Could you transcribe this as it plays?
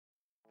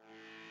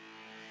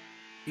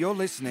You're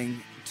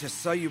listening to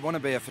So You Want to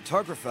Be a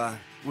Photographer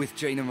with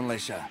Gina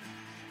Militia,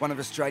 one of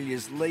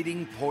Australia's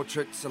leading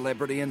portrait,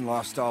 celebrity and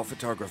lifestyle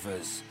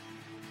photographers.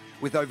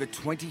 With over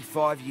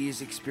 25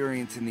 years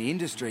experience in the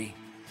industry,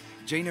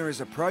 Gina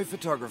is a pro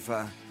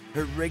photographer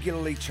who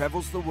regularly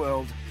travels the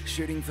world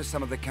shooting for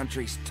some of the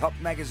country's top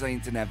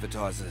magazines and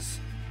advertisers.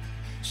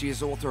 She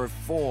is author of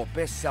 4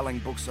 best-selling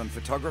books on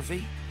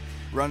photography,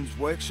 runs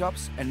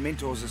workshops and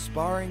mentors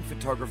aspiring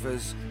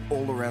photographers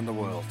all around the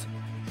world.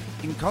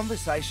 In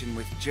conversation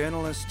with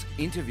journalist,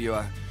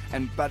 interviewer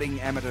and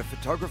budding amateur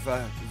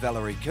photographer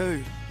Valerie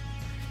Khoo,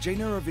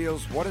 Gina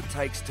reveals what it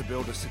takes to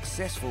build a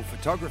successful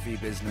photography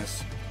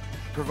business,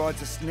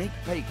 provides a sneak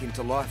peek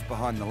into life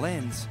behind the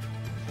lens,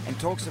 and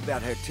talks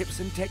about her tips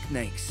and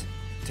techniques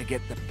to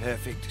get the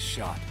perfect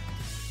shot.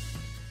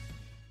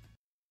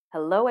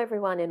 Hello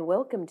everyone and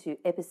welcome to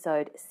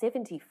episode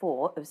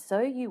 74 of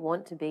So You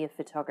Want to Be a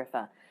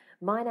Photographer.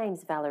 My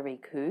name's Valerie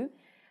Khoo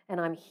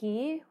and I'm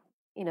here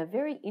in a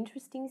very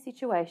interesting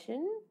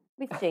situation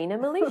with Gina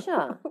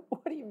Militia.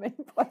 What do you mean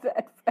by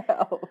that,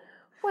 Val?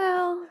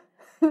 Well,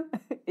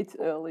 it's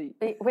early.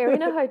 We're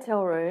in a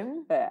hotel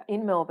room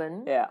in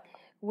Melbourne. Yeah.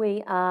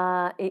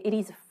 It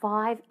is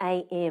 5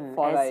 a.m.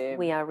 as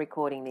we are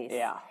recording this.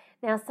 Yeah.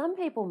 Now, some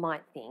people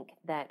might think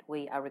that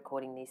we are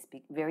recording this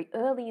very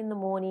early in the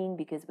morning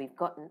because we've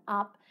gotten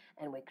up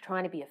and we're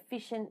trying to be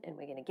efficient and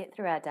we're going to get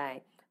through our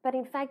day. But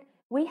in fact,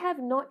 we have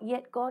not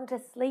yet gone to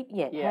sleep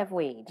yet, have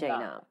we, Gina?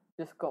 No,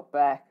 just got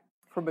back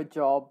from a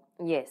job.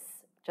 Yes,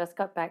 just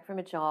got back from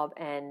a job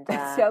and...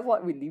 It sounds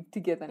like we live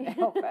together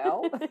now,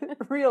 Val.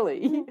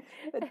 Really?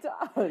 It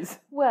does.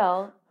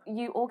 Well,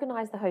 you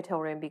organised the hotel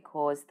room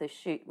because the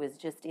shoot was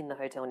just in the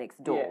hotel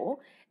next door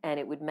and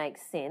it would make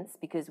sense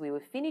because we were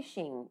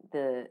finishing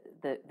the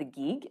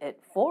gig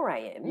at 4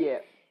 a.m.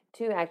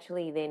 To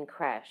actually then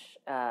crash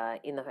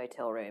in the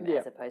hotel room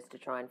as opposed to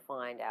try and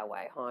find our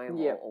way home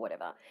or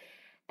whatever.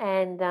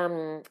 And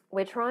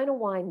we're trying to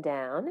wind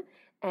down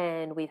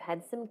and we've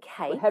had some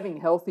cake. We're having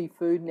healthy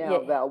food now,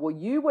 Val. Well,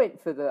 you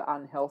went for the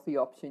unhealthy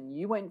option.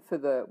 You went for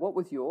the, what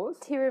was yours?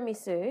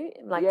 Tiramisu,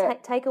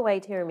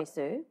 takeaway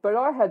tiramisu. But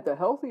I had the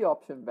healthy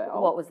option,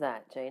 Val. What was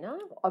that, Gina?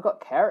 I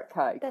got carrot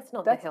cake. That's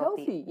not That's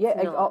healthy. Yeah,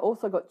 and I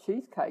also got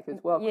cheesecake as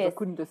well because I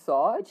couldn't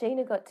decide.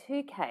 Gina got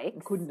 2 cakes.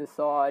 I couldn't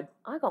decide.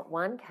 I got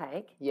 1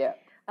 cake. Yeah.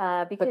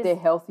 Because but they're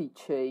healthy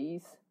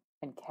cheese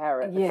and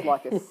carrot. It's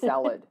like a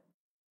salad.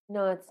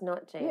 No, it's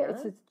not, Gina. Yeah,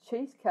 it's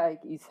cheesecake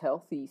is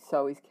healthy,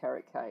 so is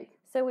carrot cake.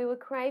 So we were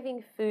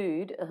craving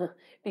food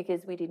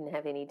because we didn't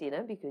have any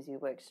dinner because you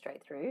worked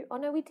straight through. Oh,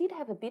 no, we did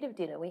have a bit of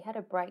dinner. We had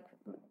a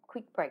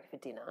quick break for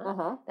dinner.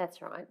 Uh-huh.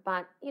 That's right.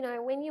 But, you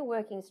know, when you're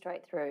working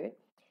straight through,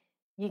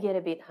 you get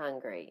a bit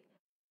hungry.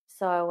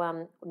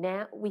 So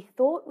now we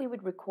thought we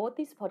would record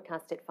this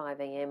podcast at 5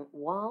 a.m.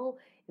 while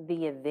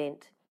the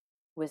event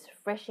was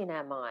fresh in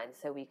our minds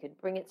so we could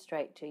bring it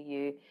straight to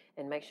you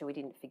and make sure we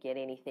didn't forget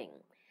anything.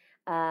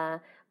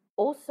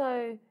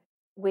 Also,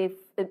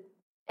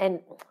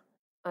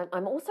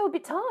 I'm also a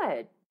bit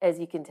tired, as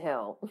you can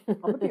tell.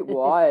 I'm a bit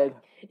wired,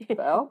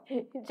 Val.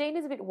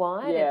 Gina's a bit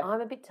wired and I'm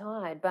a bit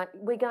tired, but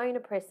we're going to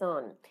press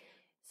on.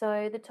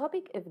 So the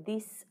topic of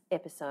this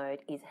episode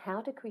is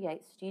how to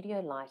create studio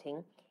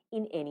lighting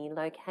in any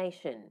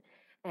location.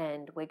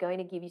 And we're going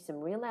to give you some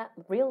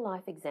real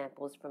life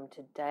examples from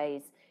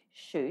today's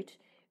shoot,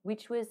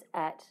 which was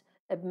at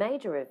a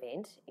major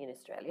event in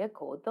Australia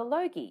called the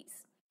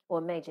Logies, or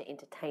a major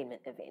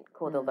entertainment event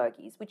called the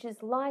Logies, which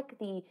is like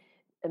the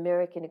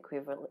American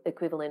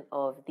equivalent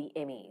of the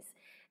Emmys.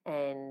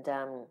 And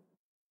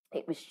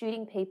it was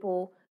shooting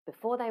people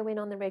before they went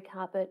on the red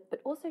carpet,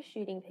 but also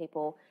shooting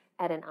people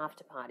at an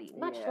after party,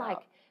 much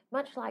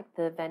like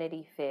the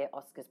Vanity Fair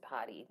Oscars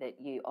party that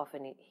you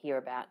often hear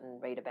about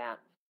and read about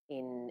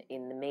in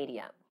the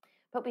media.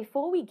 But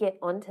before we get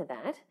onto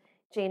that,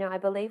 Gina, I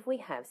believe we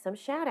have some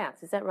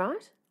shout-outs. Is that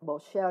right?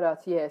 Well,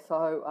 shout-outs, yeah.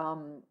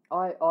 So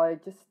I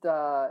just,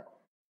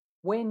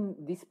 when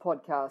this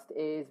podcast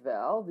airs,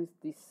 Val,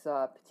 this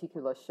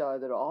particular show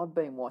that I've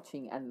been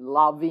watching and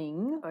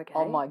loving,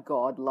 oh my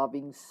God,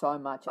 loving so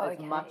much, as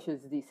much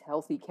as this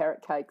healthy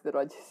carrot cake that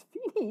I just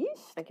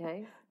finished,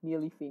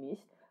 nearly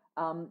finished.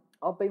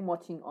 I've been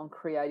watching on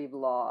Creative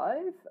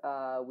Live,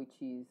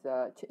 which is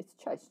it's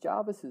Chase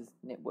Jarvis's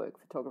network,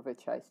 photographer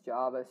Chase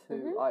Jarvis,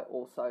 who I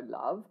also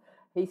love.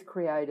 He's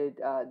created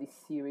this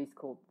series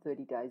called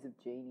 30 Days of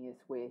Genius,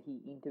 where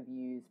he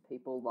interviews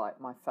people like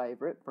my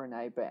favourite,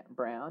 Brené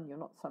Brown. You're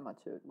not so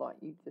much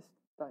you just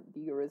don't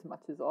dig her as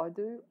much as I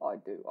do. I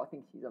do. I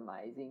think she's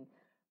amazing.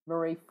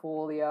 Marie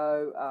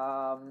Forleo,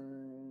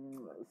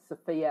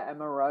 Sophia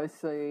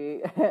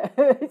Amorosi.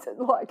 It's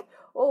like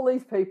all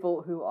these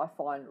people who I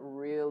find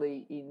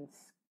really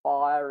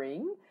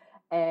inspiring.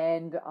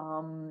 And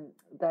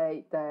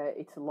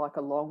it's like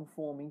a long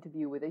form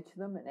interview with each of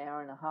them, an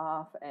hour and a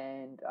half,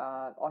 and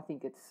I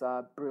think it's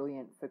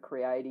brilliant for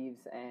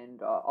creatives.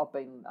 And I've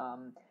been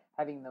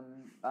having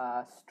them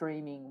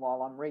streaming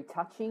while I'm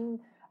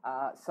retouching,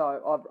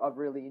 so I've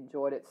really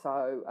enjoyed it.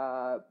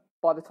 So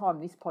by the time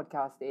this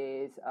podcast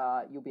airs,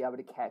 you'll be able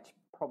to catch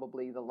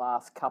probably the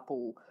last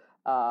couple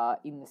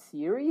in the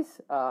series.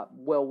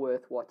 Well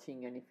worth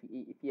watching, and if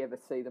you ever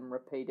see them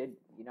repeated,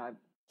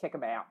 check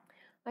them out.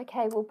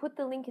 Okay, we'll put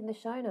the link in the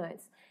show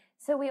notes.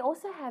 So we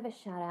also have a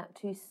shout out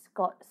to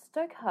Scott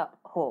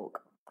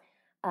Stokehawk.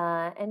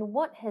 And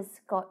what has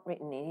Scott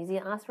written in? Has he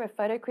asked for a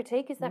photo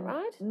critique? Is that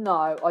right?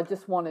 No, I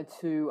just wanted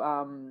to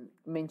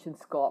mention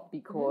Scott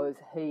because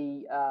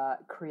he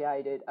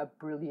created a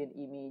brilliant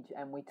image,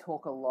 and we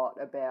talk a lot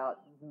about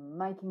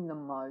making the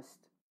most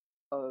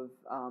of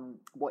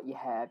what you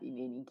have in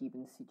any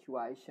given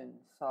situation.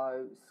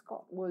 So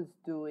Scott was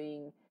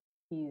doing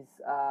his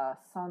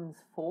son's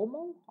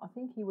formal. I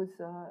think he was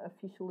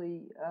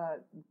officially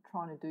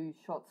trying to do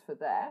shots for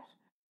that.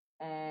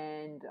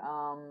 And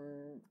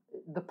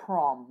the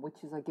prom,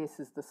 which is, I guess,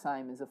 is the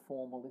same as a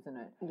formal, isn't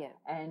it? Yeah.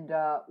 And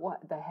what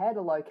they had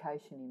a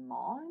location in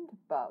mind,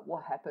 but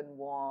what happened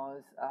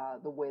was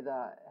the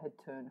weather had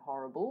turned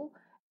horrible,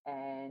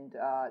 and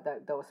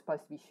they were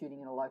supposed to be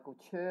shooting in a local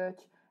church,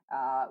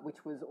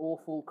 which was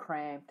awful,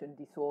 cramped and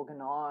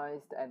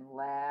disorganised and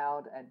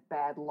loud and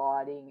bad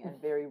lighting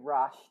and very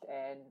rushed,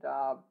 and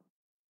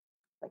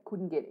they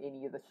couldn't get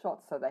any of the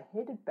shots, so they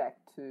headed back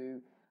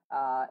to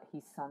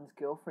his son's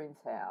girlfriend's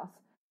house,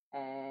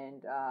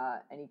 and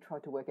he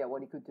tried to work out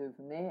what he could do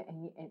from there.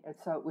 And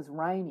so it was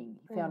raining.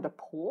 He found a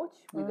porch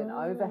with an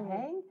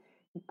overhang.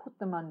 He put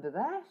them under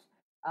that.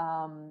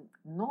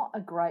 Not a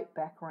great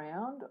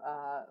background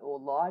or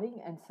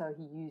lighting, and so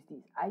he used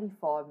his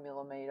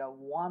 85mm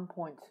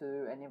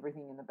 1.2, and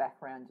everything in the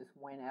background just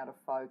went out of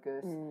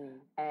focus.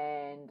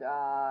 And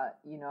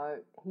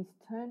he's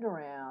turned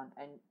around,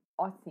 and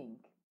I think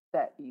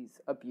that is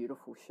a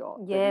beautiful shot.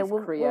 Yeah, that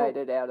is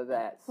created out of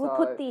that. We'll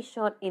put the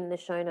shot in the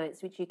show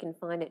notes, which you can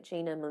find at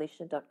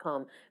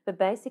GinaMilitia.com. But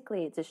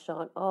basically, it's a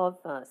shot of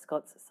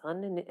Scott's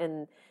son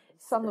and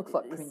son looks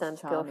like Prince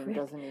Charming,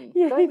 doesn't he?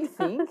 Yeah, Don't you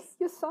think?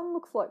 Your son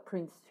looks like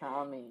Prince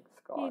Charming,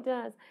 Scott. He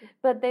does.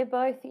 But they're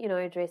both,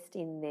 dressed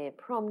in their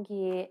prom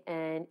gear,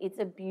 and it's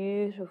a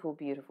beautiful,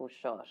 beautiful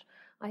shot.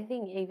 I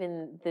think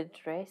even the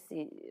dress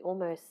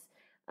almost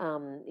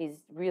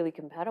is really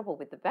compatible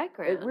with the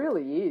background. It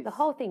really is. The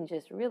whole thing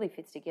just really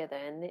fits together,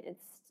 and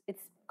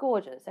it's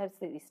gorgeous,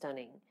 absolutely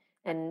stunning.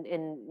 And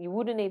you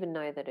wouldn't even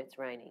know that it's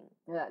raining.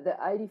 Yeah, the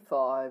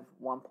 85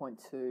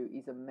 1.2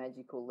 is a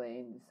magical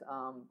lens,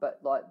 but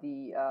like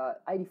the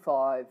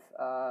 85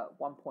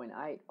 1.8,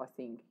 I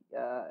think,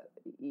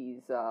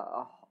 is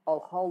a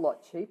whole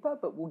lot cheaper,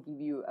 but will give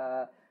you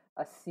a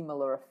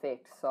similar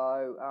effect.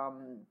 So,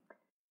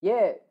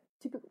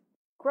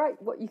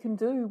 great what you can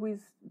do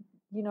with,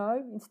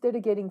 instead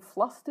of getting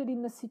flustered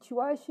in the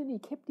situation, he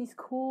kept his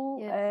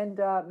cool and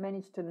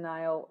managed to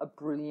nail a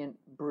brilliant,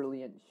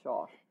 brilliant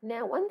shot.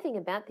 Now, one thing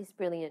about this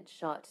brilliant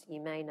shot you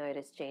may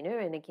notice, Gina,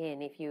 and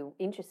again, if you're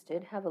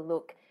interested, have a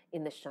look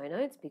in the show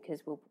notes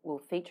because we'll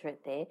feature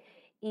it there,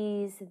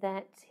 is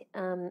that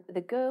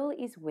the girl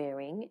is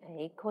wearing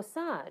a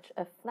corsage,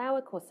 a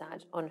flower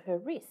corsage on her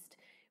wrist,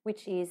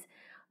 which is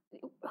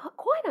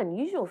quite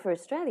unusual for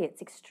Australia.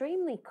 It's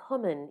extremely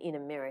common in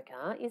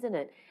America, isn't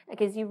it?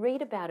 Because you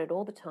read about it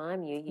all the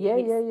time. You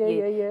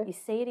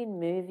see it in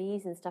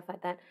movies and stuff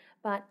like that.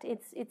 But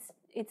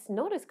it's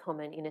not as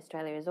common in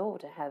Australia at all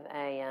to have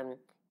a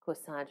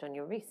corsage on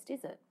your wrist,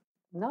 is it?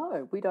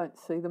 No, we don't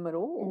see them at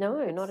all.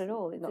 No, not at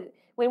all.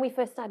 When we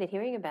first started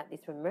hearing about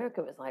this from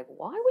America, it was like,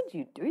 why would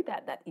you do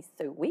that? That is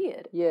so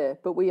weird. Yeah,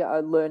 but we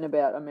learn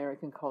about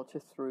American culture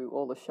through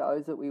all the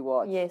shows that we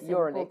watch. Yes,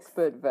 you're an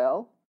expert,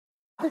 Val.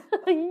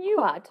 You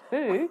are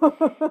too.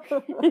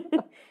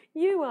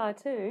 You are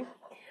too.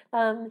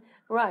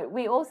 Right,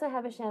 we also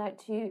have a shout out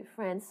to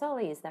Fran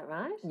Solly, is that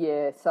right?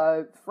 Yeah,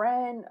 so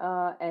Fran,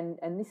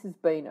 and this has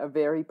been a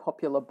very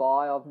popular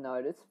buy, I've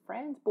noticed.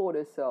 Fran's bought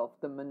herself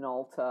the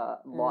Minolta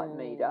light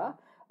meter,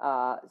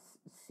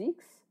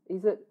 6.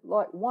 Is it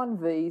like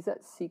 1V, is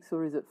that 6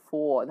 or is it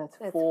 4? That's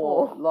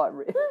 4. Light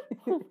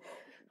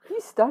You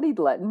studied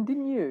Latin,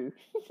 didn't you?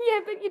 Yeah,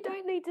 but you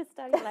don't need to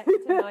study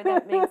Latin to know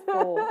that means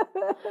 4.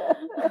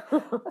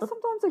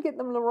 Sometimes I get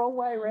them the wrong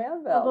way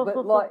around, Val.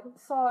 But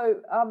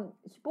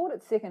she bought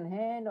it second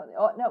hand.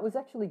 No, it was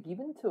actually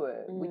given to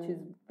her, which is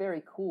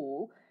very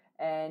cool.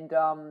 And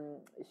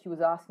she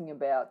was asking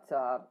about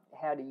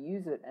how to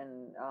use it.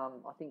 And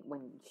I think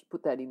when she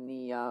put that in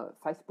the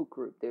Facebook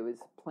group, there was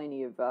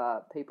plenty of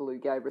people who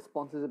gave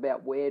responses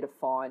about where to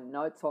find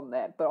notes on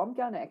that. But I'm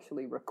going to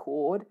actually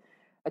record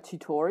a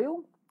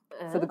tutorial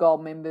for the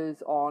gold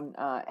members on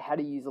how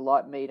to use a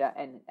light meter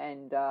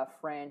and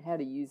Fran, how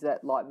to use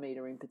that light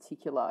meter in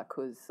particular,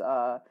 because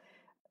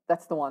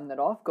that's the one that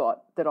I've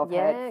got that I've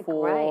had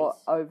for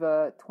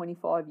over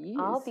 25 years.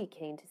 I'll be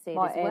keen to see it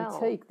my as well.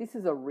 antique. This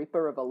is a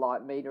ripper of a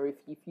light meter.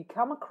 If you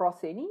come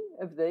across any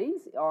of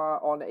these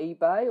on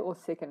eBay or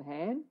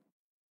secondhand,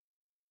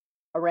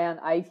 around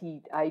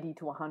 $80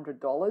 to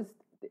 $100,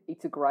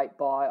 it's a great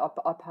buy.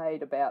 I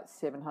paid about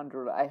 $700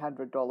 or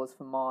 $800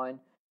 for mine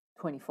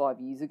 25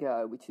 years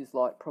ago, which is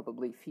like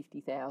probably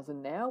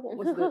 50,000 now. What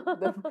was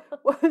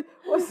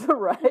what's the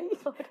rate?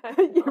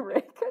 You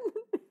reckon?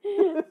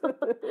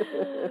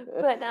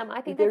 But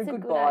I think that's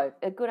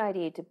a good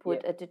idea to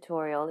put a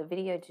tutorial, a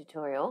video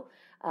tutorial,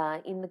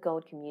 in the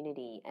Gold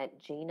community at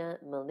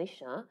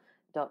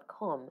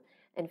ginamilitia.com.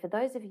 And for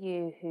those of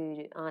you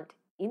who aren't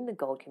in the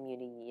Gold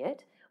community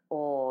yet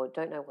or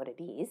don't know what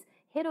it is,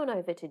 head on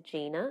over to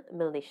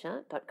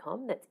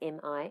ginamilitia.com, that's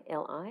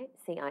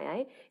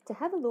MILICIA, to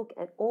have a look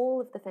at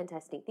all of the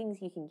fantastic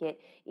things you can get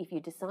if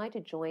you decide to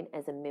join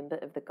as a member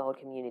of the Gold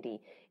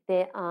community.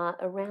 There are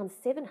around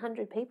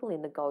 700 people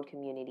in the Gold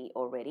community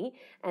already,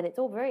 and it's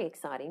all very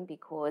exciting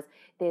because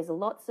there's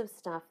lots of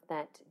stuff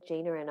that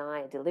Gina and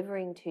I are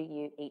delivering to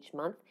you each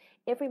month.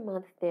 Every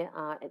month there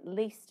are at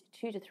least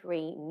 2 to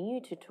 3 new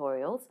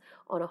tutorials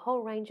on a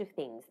whole range of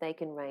things. They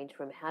can range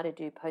from how to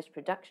do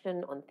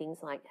post-production on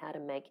things like how to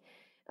make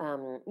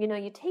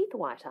your teeth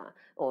whiter,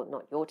 or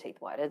not your teeth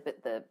whiter,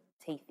 but the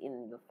teeth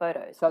in your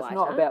photos. So it's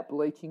not about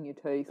bleaching your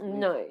teeth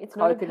with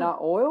coconut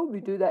oil.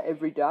 We do that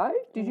every day.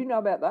 Did you know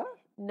about that?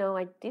 No,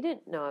 I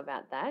didn't know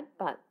about that,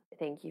 but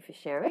thank you for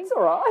sharing. It's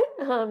all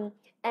right.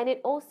 And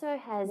it also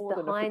has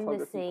behind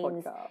the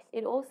scenes.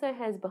 It also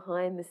has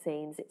behind the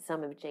scenes at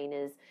some of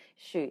Gina's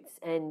shoots,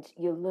 and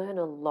you learn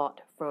a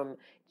lot from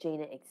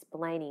Gina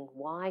explaining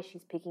why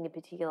she's picking a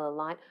particular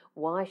light,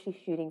 why she's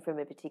shooting from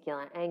a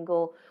particular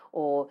angle,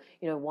 or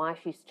why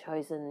she's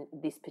chosen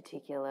this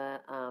particular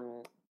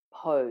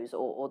pose,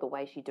 or the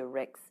way she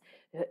directs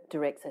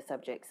her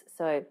subjects.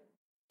 So.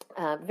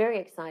 Very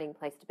exciting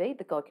place to be,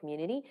 the Gold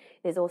community.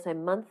 There's also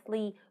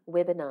monthly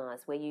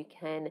webinars where you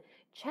can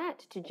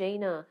chat to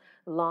Gina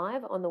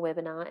live on the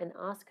webinar and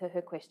ask her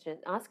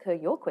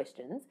your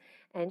questions,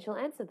 and she'll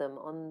answer them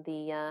on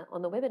the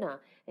webinar.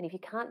 And if you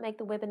can't make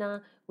the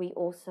webinar, we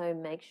also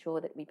make sure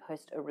that we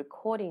post a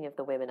recording of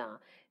the webinar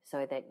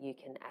so that you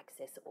can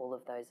access all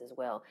of those as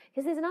well.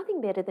 Because there's nothing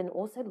better than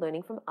also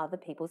learning from other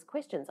people's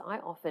questions. I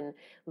often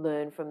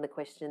learn from the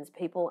questions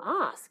people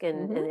ask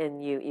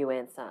and you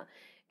answer.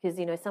 Because,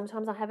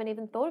 sometimes I haven't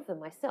even thought of them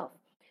myself.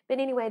 But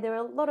anyway, there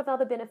are a lot of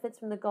other benefits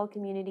from the Gold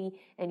community,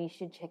 and you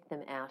should check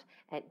them out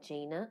at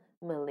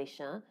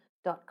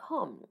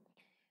ginamilitia.com.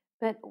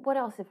 But what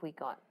else have we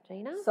got,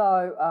 Gina?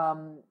 So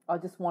I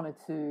just wanted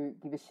to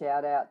give a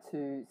shout out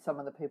to some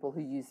of the people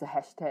who use the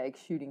hashtag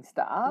Shooting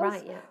Stars.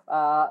 Right, yeah.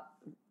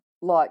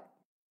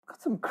 Got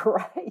some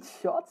great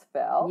shots,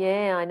 Val.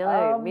 Yeah, I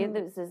know.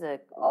 This is a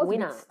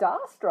winner. I was a bit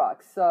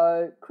starstruck.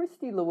 So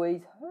Christy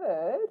Louise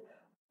Heard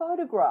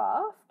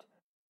photographed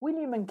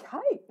William and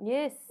Kate.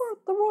 Yes.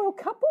 The royal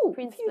couple.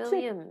 Prince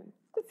William.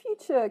 The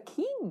future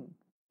king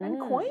and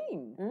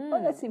queen.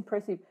 Oh, that's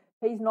impressive.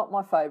 He's not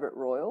my favourite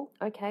royal.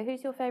 Okay,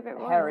 who's your favourite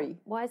royal? Harry.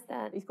 Why is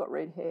that? He's got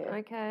red hair.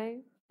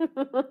 Okay.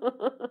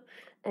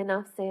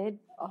 Enough said.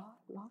 Oh,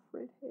 I love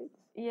redheads.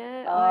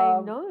 Yeah, I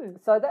know.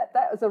 So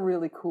that was a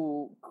really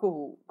cool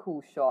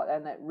shot,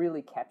 and that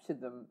really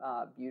captured them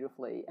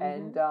beautifully.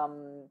 And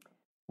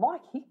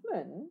Mike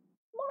Hickman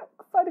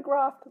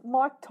photographed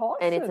Mike Tyson.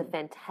 And it's a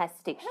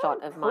fantastic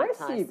shot of Mike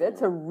Tyson.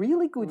 That's a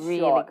really good shot.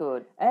 Really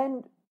good.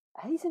 And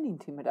he's an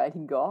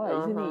intimidating guy,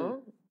 isn't he?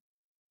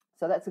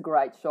 So that's a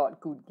great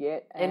shot, good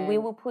get. And we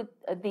will put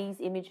these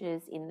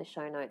images in the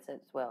show notes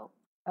as well.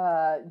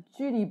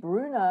 Judy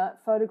Brunner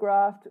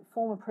photographed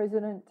former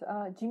President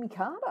Jimmy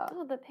Carter.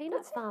 Oh, the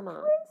peanut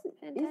farmer.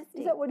 Fantastic.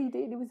 Is that what he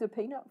did? He was a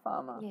peanut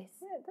farmer. Yes.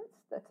 Yeah,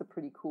 that's a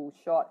pretty cool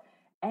shot.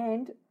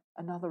 And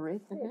another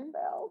redhead,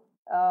 Val.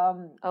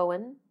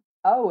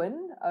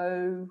 Owen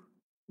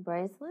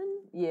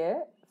Breslin?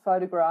 Yeah,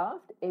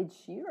 photographed Ed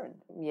Sheeran.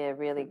 Yeah,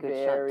 really good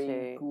shot too.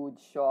 Very good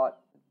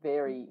shot.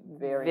 Very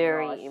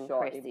nice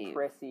impressive. Shot.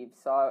 Impressive.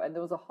 So, and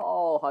there was a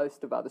whole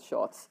host of other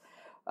shots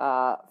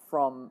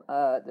from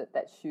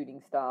that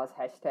Shooting Stars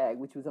hashtag,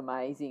 which was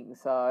amazing.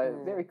 So,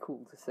 very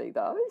cool to see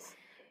those.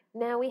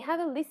 Now, we have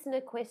a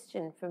listener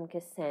question from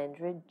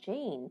Cassandra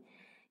Jean.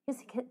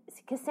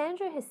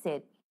 Cassandra has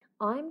said,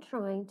 I'm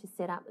trying to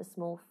set up a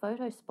small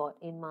photo spot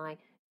in my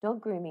dog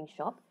grooming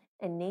shop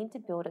and need to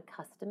build a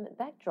custom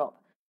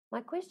backdrop. My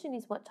question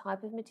is, what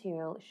type of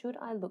material should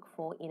I look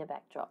for in a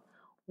backdrop?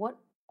 What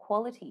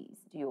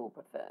qualities do you all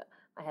prefer?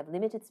 I have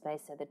limited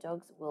space, so the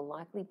dogs will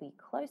likely be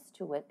close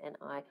to it and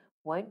I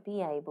won't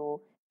be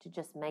able to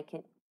just make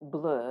it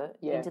blur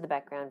into the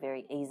background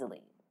very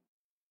easily.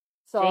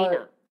 So,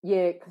 Gina.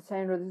 Yeah,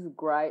 Cassandra, this is a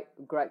great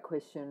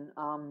question.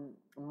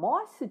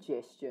 My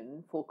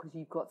suggestion, because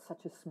you've got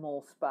such a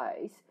small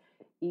space,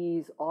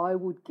 is I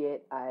would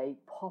get a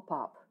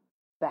pop-up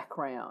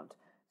background.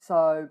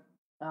 So,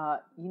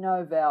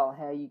 Val,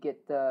 how you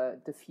get the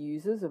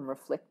diffusers and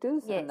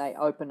reflectors, and they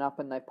open up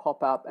and they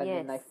pop up and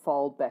then they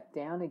fold back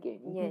down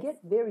again. You can get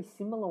very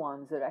similar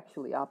ones that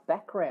actually are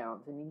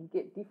backgrounds, and you can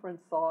get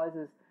different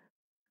sizes.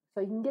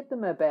 So you can get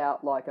them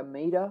about like a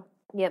metre.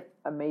 Yep.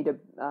 A metre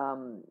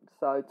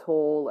so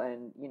tall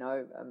and,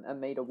 a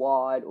metre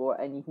wide,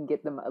 and you can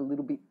get them a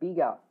little bit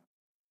bigger.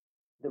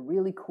 The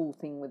really cool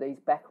thing with these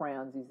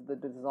backgrounds is the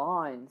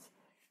designs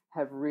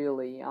have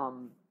really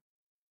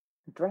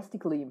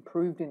drastically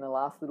improved in the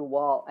last little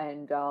while.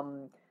 And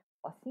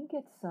I think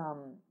it's,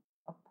 I'll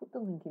put the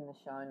link in the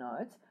show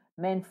notes,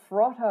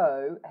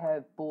 Manfrotto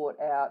have brought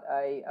out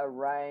a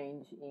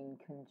range in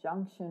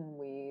conjunction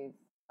with,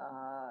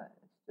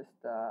 it's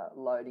just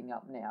loading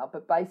up now,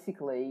 but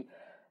basically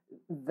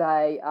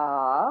they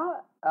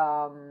are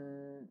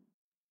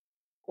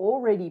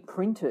already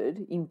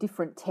printed in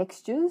different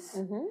textures,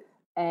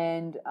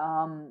 and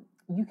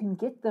you can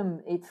get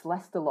them, it's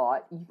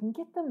Lastalite, you can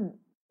get them,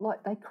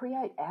 like they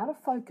create out of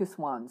focus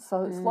ones,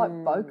 so it's like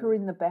bokeh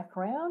in the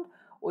background,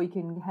 or you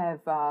can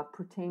have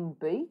pretend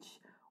beach,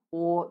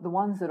 or the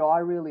ones that I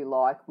really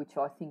like, which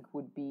I think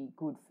would be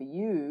good for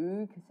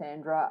you,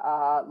 Cassandra,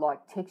 are like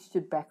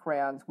textured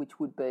backgrounds, which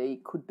could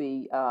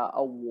be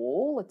a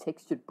wall, a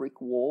textured brick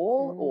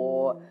wall,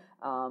 or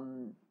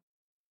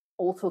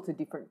all sorts of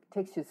different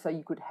textures. So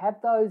you could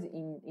have those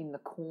in the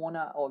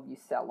corner of your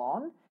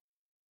salon,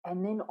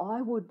 and then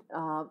I would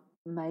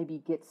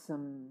maybe get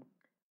some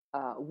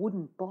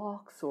wooden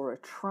box or a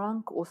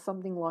trunk or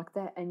something like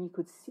that, and you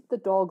could sit the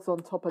dogs on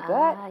top of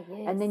that,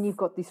 and then you've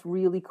got this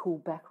really cool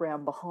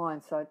background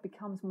behind, so it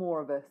becomes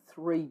more of a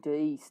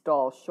 3D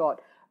style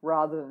shot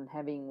rather than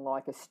having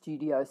like a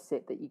studio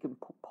set that you can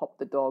pop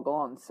the dog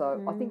on.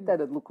 So I think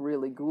that'd look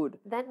really good.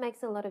 That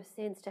makes a lot of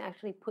sense, to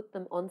actually put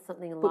them on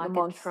something like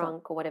a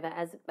trunk or whatever,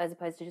 as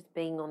opposed to just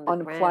being on the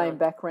ground. On a plain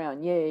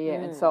background, yeah.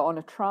 And so on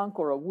a trunk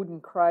or a wooden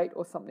crate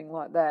or something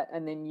like that,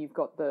 and then you've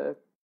got the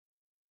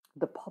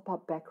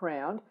pop-up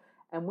background,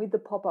 and with the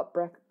pop-up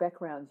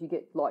backgrounds you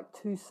get like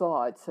two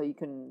sides, so you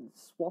can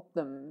swap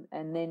them,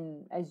 and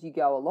then as you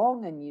go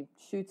along and your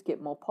shoots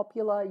get more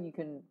popular, you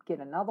can get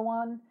another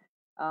one,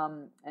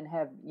 and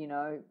have, you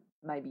know,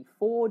 maybe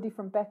 4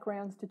 different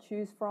backgrounds to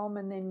choose from,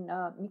 and then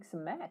mix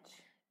and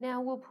match.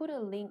 Now we'll put a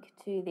link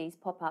to these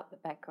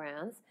pop-up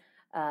backgrounds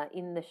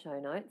in the show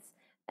notes.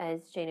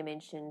 As Gina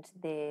mentioned,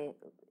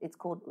 it's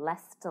called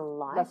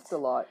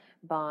Lastalite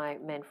by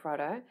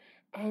Manfrotto.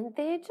 And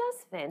they're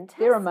just fantastic.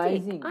 They're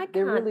amazing.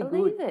 They're really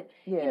believe good. it.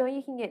 Yeah. You know,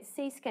 you can get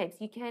seascapes.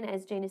 You can,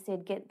 as Gina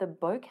said, get the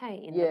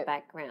bouquet in the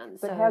background.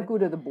 But how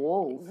good are the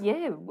walls?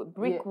 Yeah,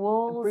 brick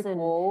walls and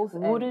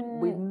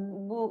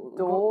wooden doors,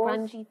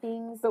 grungy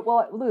things. But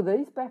look at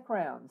these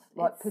backgrounds,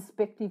 like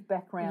perspective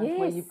backgrounds,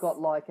 where you've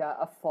got like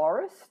a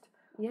forest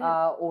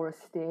or a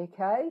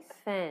staircase.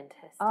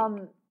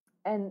 Fantastic.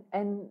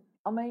 And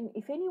I mean,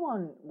 if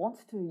anyone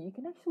wants to, you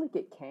can actually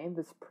get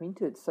canvas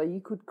printed, so you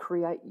could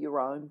create your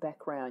own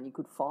background. You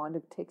could find a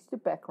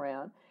textured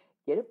background,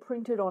 get it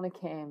printed on a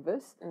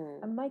canvas,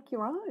 and make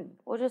your own.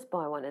 Or just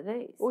buy one of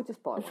these.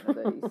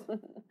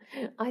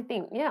 I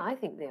think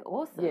they're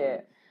awesome.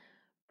 Yeah.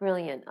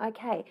 Brilliant.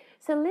 Okay,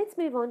 so let's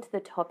move on to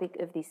the topic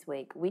of this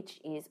week, which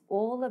is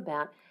all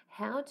about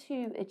how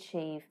to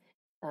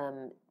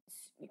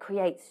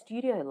create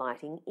studio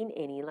lighting in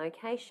any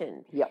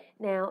location. Yep.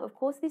 Now, of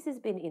course, this has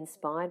been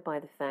inspired by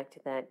the fact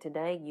that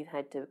today you've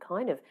had to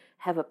kind of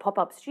have a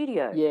pop-up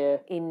studio. Yeah.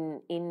 In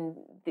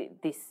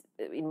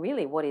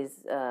really what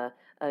is a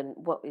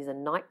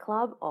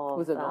nightclub of. It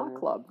was a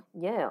nightclub.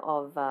 Yeah,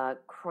 of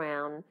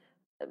Crown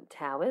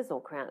Towers,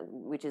 or Crown,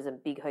 which is a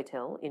big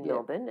hotel in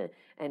Melbourne,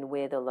 and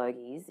where the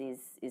Logies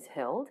is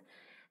held,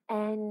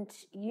 and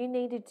you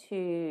needed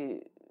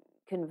to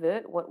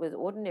convert what was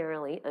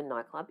ordinarily a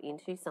nightclub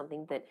into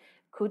something that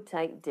could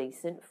take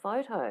decent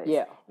photos.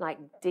 Yeah. Like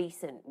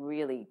decent,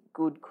 really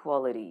good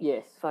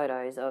quality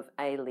photos of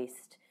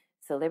A-list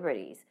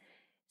celebrities.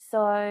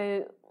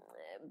 So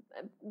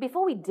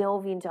before we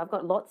delve into, I've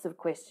got lots of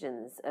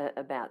questions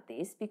about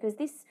this, because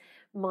this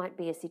might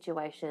be a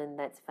situation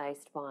that's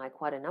faced by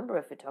quite a number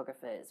of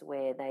photographers,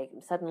 where they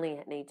suddenly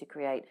need to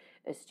create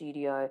a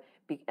studio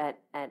at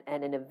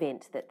an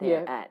event that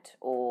they're at,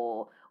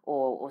 or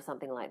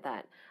something like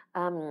that.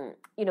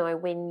 You know,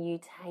 when you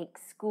take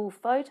school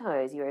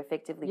photos, you're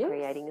effectively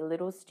creating a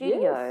little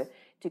studio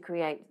to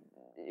create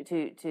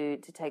to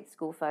take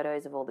school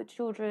photos of all the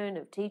children,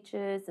 of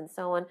teachers, and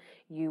so on.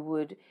 You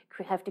would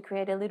have to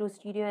create a little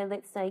studio.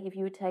 Let's say if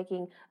you were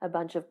taking a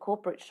bunch of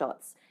corporate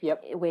shots,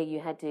 where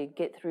you had to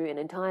get through an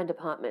entire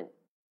department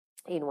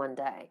in one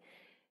day.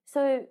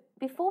 So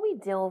before we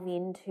delve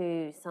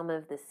into some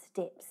of the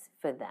steps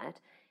for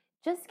that,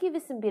 just give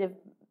us a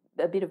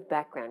bit of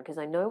background, because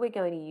I know we're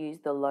going to use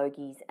the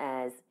Logies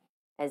as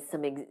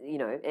some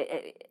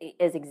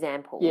as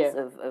examples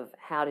of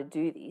how to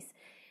do this.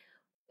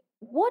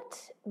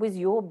 What was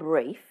your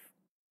brief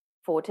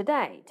for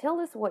today?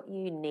 Tell us what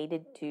you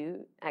needed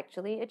to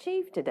actually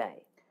achieve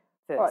today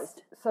first.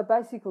 Right. So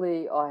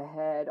basically, I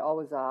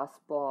was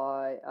asked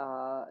by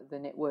the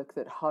network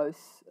that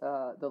hosts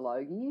the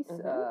Logies,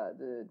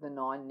 the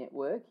Nine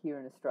network here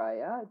in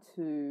Australia,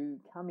 to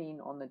come in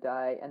on the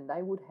day, and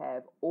they would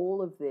have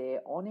all of their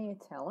on-air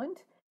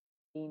talent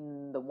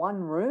in the one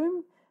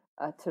room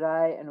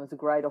today, and it was a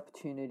great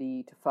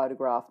opportunity to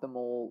photograph them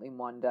all in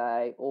one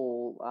day,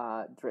 all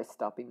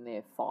dressed up in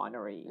their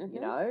finery, you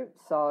know.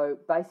 So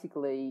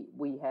basically,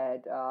 we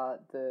had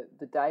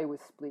the day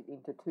was split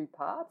into 2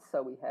 parts.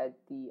 So we had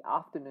the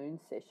afternoon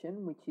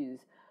session, which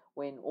is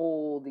when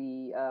all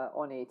the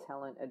on-air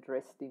talent are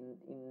dressed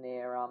in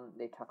their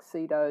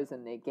tuxedos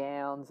and their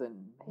gowns, and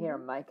hair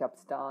and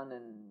makeup's done,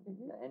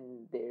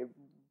 and they're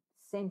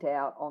sent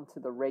out onto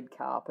the red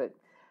carpet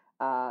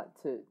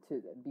to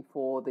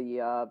before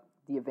the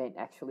event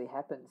actually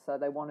happened. So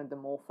they wanted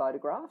them all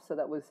photographed. So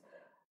that was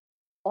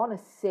on a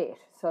set.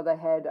 So they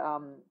had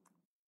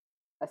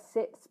a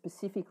set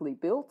specifically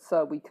built.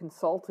 So we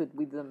consulted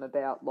with them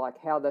about like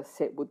how the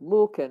set would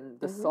look and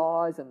the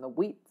size and the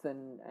width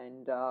and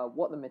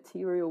what the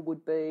material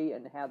would be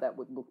and how that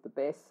would look the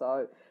best.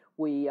 So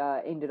we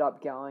ended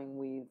up going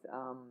with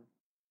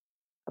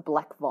a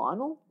black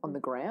vinyl on the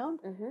ground,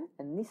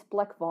 and this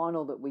black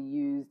vinyl that we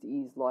used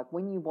is like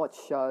when you watch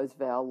shows,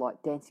 Val,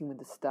 like Dancing with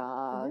the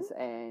Stars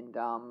and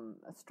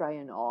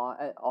Australian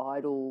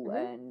Idol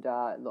and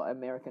like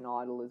American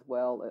Idol as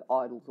well,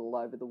 idols all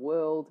over the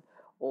world,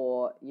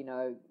 or you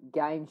know,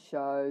 game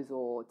shows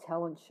or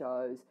talent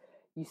shows.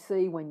 You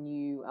see when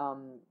you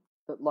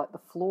like the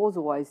floor's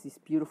always this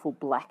beautiful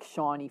black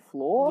shiny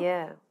floor.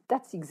 Yeah,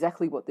 that's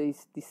exactly what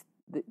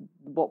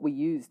what we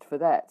used for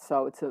that.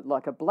 So it's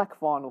like a black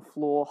vinyl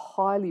floor,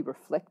 highly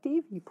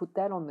reflective. You put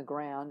that on the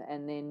ground,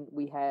 and then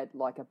we had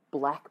like a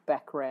black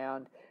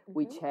background,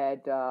 which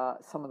had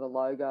some of the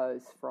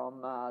logos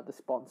from the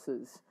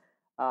sponsors,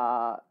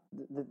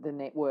 the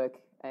network,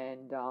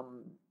 and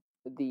from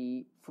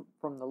the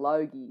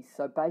Logies.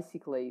 So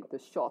basically, the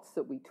shots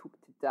that we took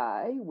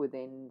today were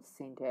then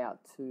sent out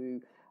to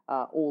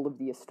all of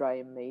the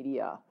Australian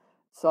media.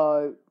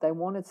 So they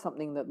wanted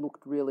something that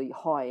looked really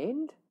high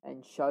end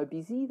and show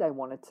busy. They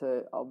wanted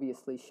to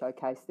obviously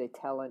showcase their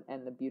talent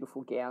and the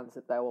beautiful gowns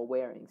that they were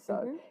wearing.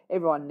 So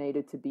everyone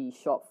needed to be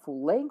shot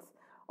full length.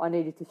 I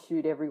needed to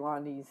shoot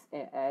everyone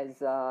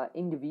as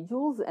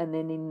individuals, and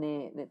then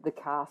in the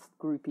cast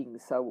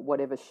groupings. So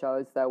whatever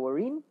shows they were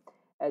in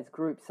as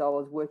groups. So I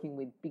was working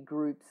with big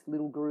groups,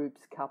 little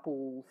groups,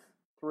 couples,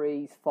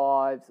 3s,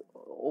 5s,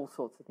 all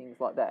sorts of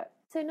things like that.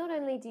 So not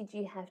only did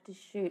you have to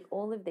shoot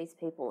all of these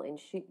people and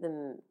shoot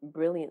them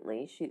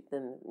brilliantly, shoot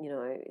them, you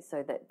know,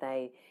 so that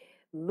they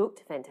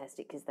looked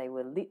fantastic because they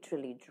were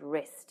literally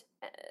dressed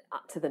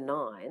up to the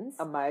nines.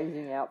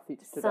 Amazing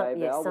outfits today,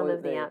 Val. Some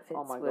of the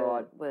outfits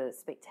were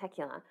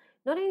spectacular.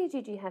 Not only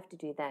did you have to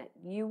do that,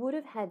 you would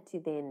have had to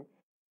then,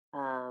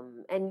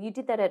 and you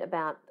did that at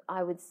about,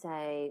 I would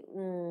say,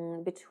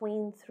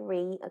 between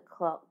 3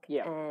 o'clock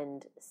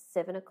and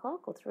 7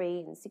 o'clock, or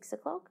 3 and 6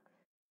 o'clock.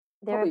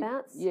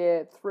 Thereabouts?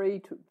 Yeah,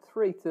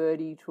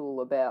 3:30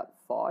 till about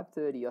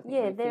 5:30, I think.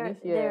 Yeah,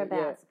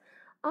 thereabouts.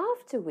 Yeah.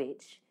 After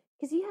which,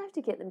 because you have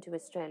to get them to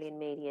Australian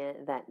media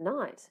that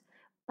night,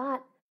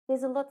 but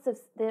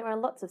there are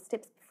lots of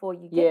steps before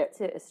you get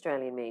to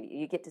Australian media.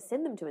 You get to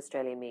send them to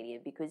Australian media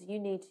because you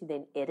need to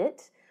then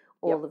edit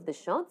all of the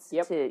shots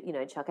to, you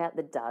know, chuck out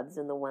the duds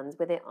and the ones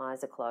where their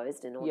eyes are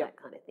closed and all that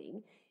kind of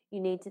thing. You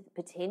need to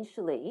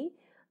potentially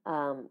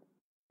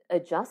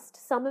adjust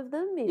some of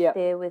them if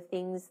there were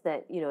things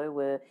that, you know,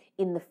 were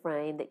in the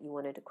frame that you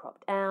wanted to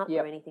cropped out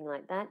or anything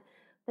like that.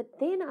 But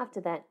then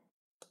after that,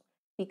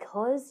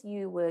 because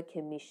you were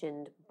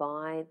commissioned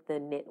by the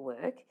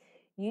network,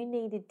 you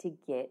needed to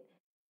get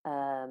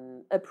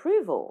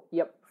approval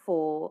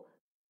for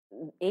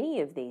any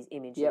of these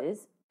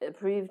images,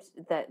 approved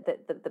that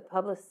the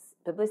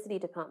publicity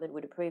department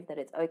would approve that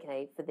it's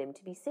okay for them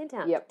to be sent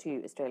out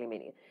to Australian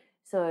media.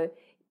 So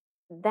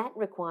that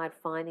required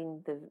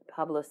finding the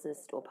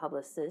publicist or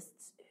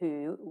publicists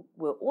who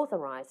were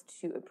authorised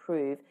to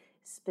approve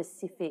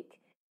specific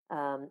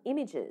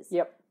images.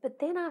 But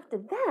then after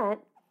that,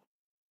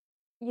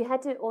 you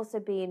had to also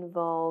be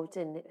involved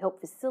and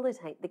help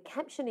facilitate the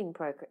captioning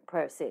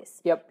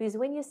process. Because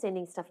when you're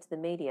sending stuff to the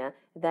media,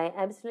 they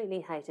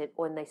absolutely hate it,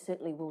 and they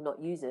certainly will not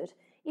use it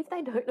if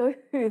they don't know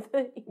who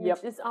the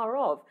images are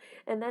of.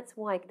 And that's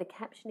why the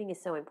captioning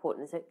is so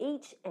important. So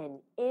each and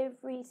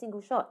every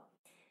single shot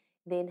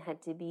then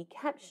had to be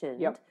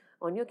captioned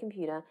on your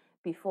computer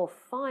before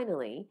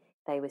finally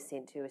they were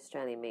sent to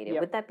Australian media.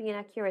 Would that be an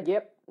accurate?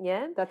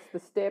 Yeah? That's the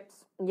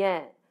steps.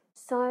 Yeah.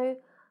 So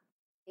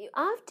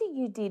after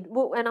you did,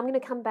 well, and I'm going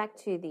to come back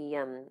to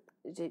the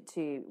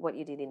to what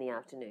you did in the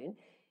afternoon.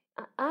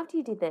 After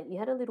you did that, you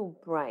had a little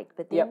break,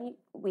 but then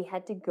we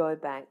had to go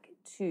back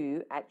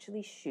to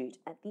actually shoot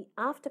at the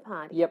after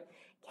party.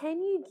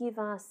 Can you give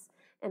us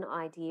an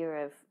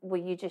idea of, were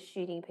you just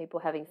shooting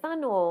people having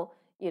fun, or,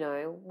 you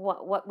know,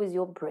 what was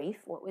your brief?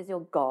 What was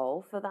your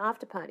goal for the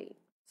after party?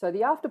 So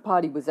the after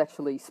party was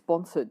actually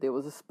sponsored. There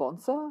was a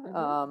sponsor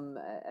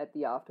at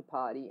the after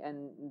party,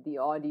 and the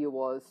idea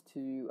was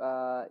to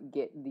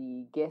get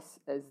the guests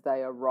as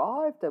they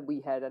arrived. That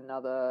we had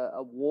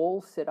a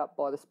wall set up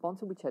by the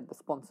sponsor, which had the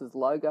sponsor's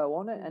logo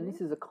on it, and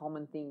this is a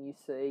common thing you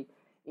see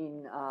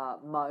in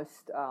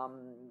most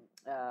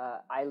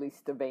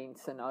A-list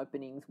events and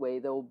openings, where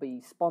there will be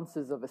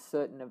sponsors of a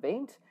certain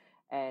event,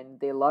 and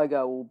their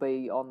logo will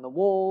be on the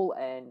wall,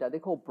 and they're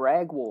called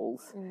brag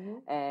walls.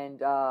 And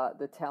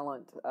the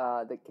talent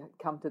that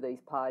come to these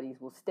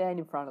parties will stand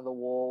in front of the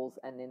walls,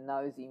 and then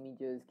those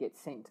images get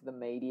sent to the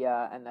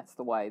media, and that's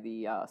the way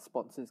the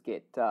sponsors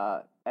get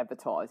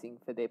advertising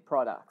for their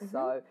products.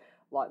 So,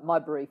 like, my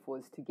brief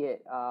was to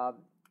get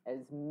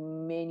as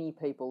many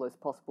people as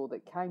possible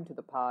that came to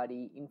the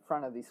party in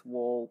front of this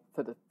wall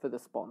for the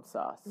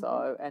sponsor.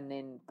 So, and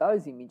then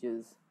those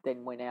images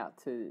then went out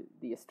to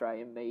the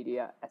Australian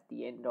media at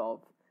the end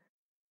of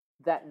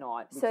that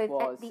night, which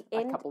was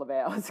a couple of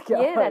hours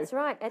ago. Yeah, that's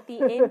right. At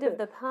the end of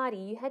the party,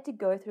 you had to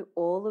go through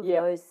all of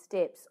those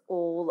steps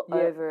all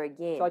over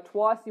again. So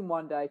twice in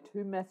one day,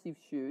 2 massive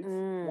shoots,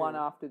 one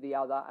after the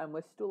other, and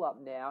we're still up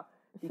now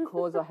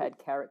because I had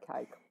carrot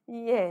cake.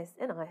 Yes,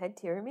 and I had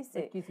tiramisu.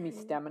 It gives me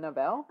stamina,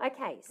 Val.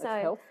 Okay, so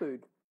it's health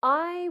food.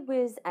 I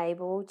was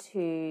able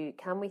to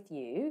come with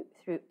you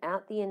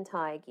throughout the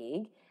entire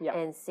gig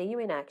and see you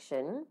in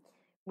action,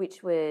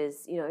 which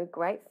was,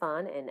 great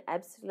fun and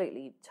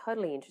absolutely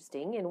totally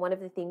interesting. And one of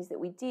the things that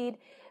we did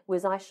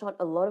was I shot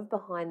a lot of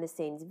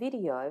behind-the-scenes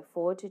video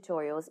for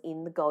tutorials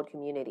in the Gold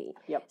community.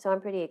 Yep. So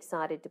I'm pretty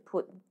excited to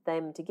put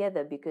them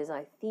together because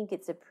I think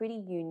it's a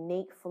pretty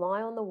unique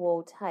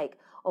fly-on-the-wall take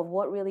of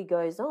what really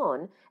goes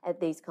on at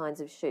these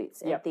kinds of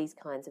shoots and these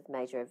kinds of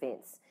major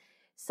events.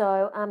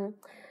 So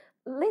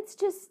let's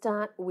just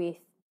start with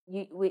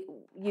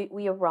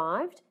we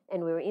arrived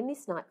and we were in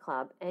this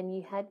nightclub and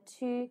you had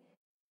to...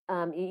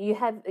 You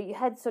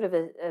had sort of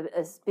a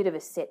bit of a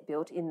set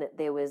built in that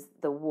there was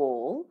the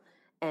wall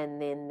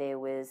and then there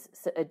was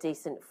a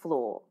decent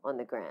floor on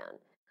the ground.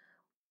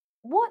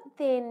 What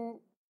then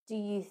do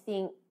you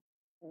think,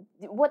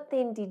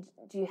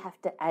 do you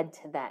have to add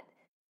to that?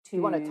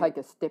 You want to take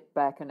a step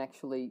back and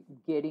actually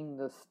getting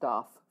the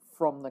stuff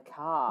from the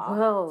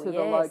car to the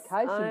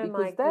location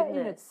because that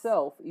in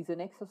itself is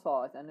an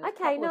exercise. And I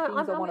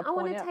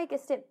want to take a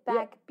step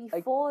back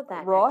before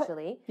that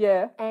actually.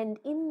 Yeah. And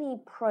in the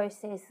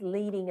process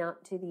leading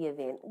up to the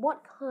event,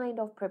 what kind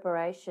of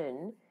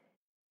preparation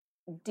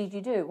did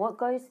you do? What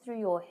goes through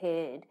your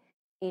head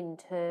in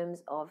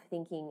terms of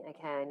thinking,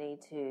 okay, I need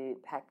to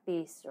pack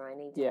this or I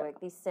need to work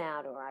this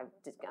out or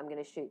I'm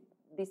going to shoot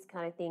this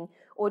kind of thing,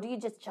 or do you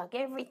just chuck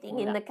everything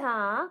in the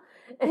car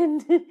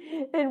and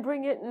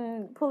bring it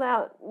and pull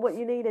out what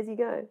you need as you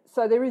go?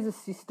 So there is a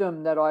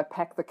system that I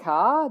pack the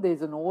car.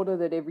 There's an order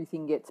that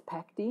everything gets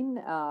packed in.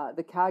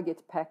 The car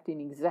gets packed in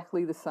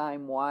exactly the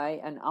same way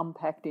and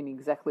unpacked in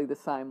exactly the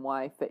same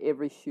way for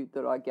every shoot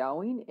that I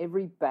go in.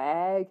 Every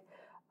bag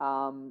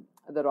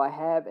that I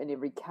have and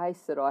every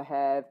case that I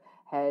have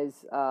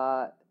has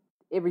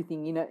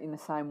everything in it in the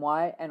same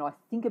way, and I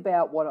think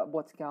about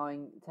what's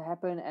going to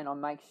happen, and I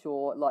make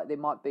sure, like, there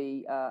might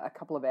be a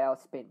couple of hours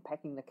spent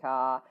packing the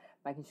car,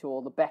 making sure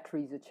all the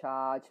batteries are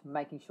charged,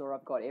 making sure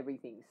I've got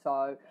everything.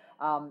 So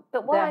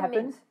but what that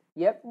happens.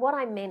 What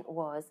I meant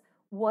was,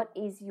 what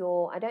is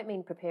your, I don't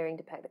mean preparing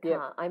to pack the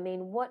car, I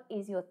mean, what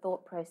is your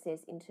thought process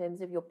in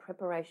terms of your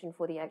preparation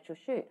for the actual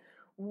shoot?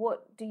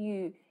 What do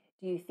you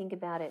think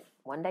about it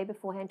 1 day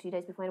beforehand, 2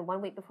 days beforehand,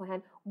 1 week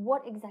beforehand?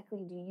 What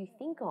exactly do you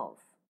think of?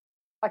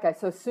 Okay,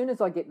 so as soon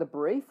as I get the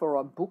brief or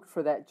I'm booked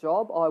for that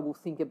job, I will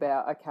think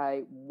about,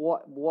 okay,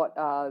 what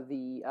are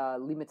the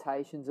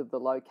limitations of the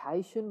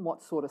location?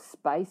 What sort of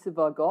space have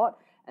I got?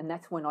 And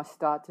that's when I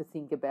start to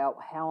think about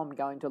how I'm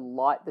going to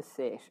light the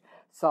set.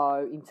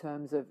 So in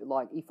terms of,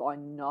 like, if I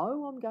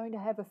know I'm going to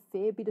have a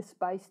fair bit of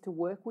space to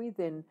work with,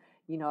 then,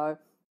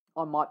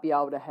 I might be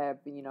able to have,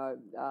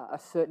 a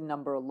certain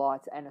number of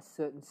lights and a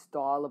certain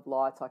style of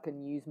lights. I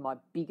can use my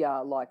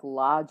bigger,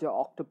 larger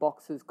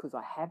octoboxes because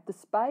I have the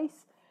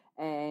space.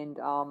 And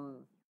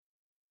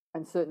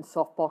certain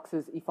soft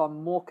boxes. If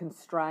I'm more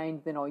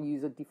constrained, then I'll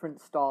use a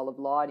different style of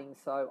lighting.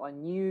 So I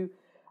knew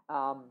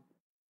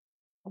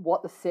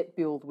what the set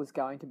build was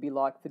going to be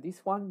like for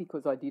this one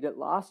because I did it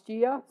last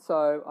year.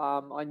 So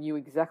I knew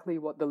exactly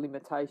what the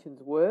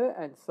limitations were,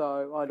 and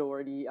so I'd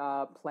already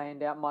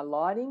planned out my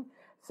lighting.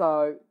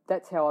 So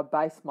that's how I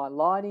base my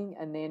lighting,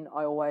 and then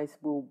I always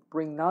will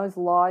bring those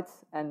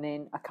lights and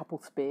then a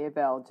couple spare,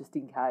 Val, just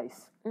in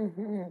case.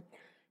 Mm-hmm.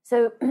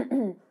 So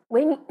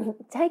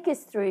take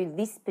us through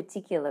this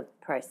particular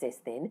process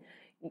then.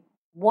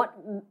 What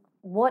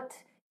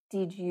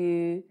did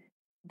you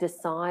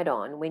decide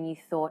on when you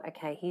thought,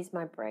 okay, here's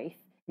my brief?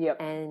 Yep.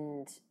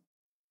 And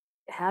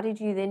how did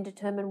you then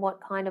determine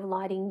what kind of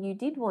lighting you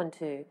did want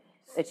to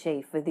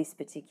achieve for this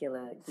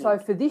particular gig? So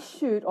for this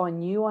shoot, I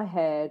knew I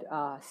had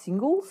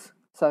singles,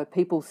 so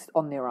people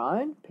on their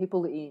own,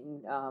 people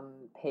in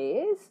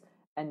pairs,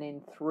 and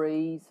then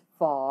 3s,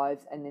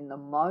 5s, and then the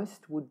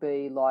most would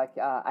be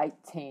 8,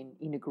 10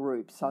 in a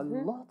group. So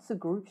lots of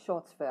group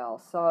shots, Val.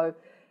 So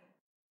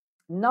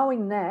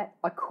knowing that,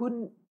 I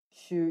couldn't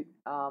shoot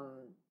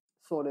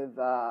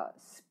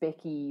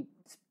specky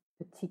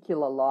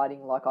particular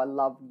lighting. Like, I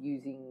love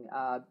using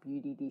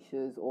beauty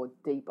dishes or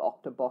deep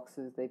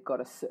octoboxes. They've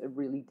got a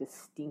really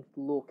distinct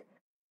look.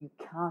 You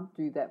can't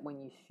do that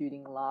when you're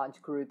shooting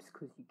large groups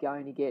because you're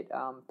going to get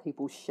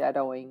people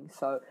shadowing.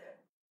 So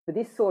for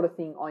this sort of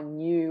thing, I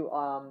knew,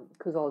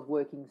 because I was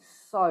working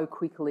so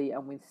quickly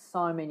and with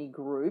so many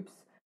groups,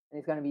 and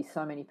there's going to be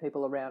so many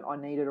people around, I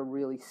needed a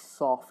really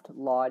soft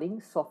lighting,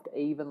 soft,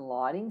 even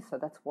lighting. So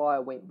that's why I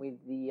went with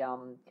the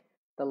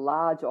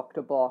large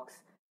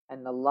octobox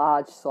and the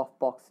large soft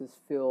boxes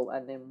fill,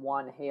 and then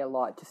one hair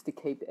light just to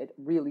keep it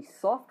really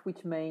soft,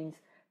 which means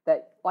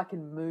that I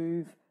can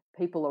move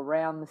people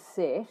around the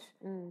set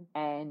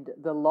and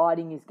the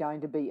lighting is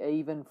going to be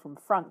even from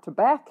front to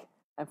back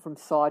and from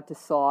side to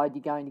side.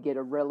 You're going to get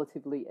a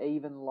relatively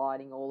even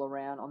lighting all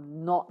around.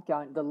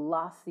 The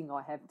last thing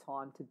I have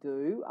time to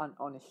do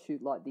on a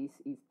shoot like this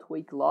is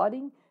tweak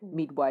lighting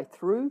midway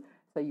through.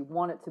 So you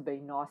want it to be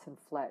nice and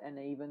flat and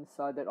even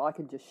so that I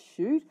can just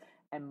shoot.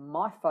 And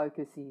my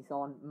focus is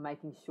on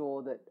making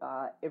sure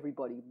that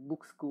everybody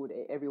looks good,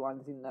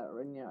 everyone's in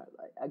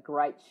a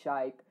great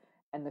shape,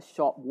 and the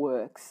shot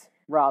works,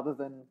 rather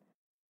than,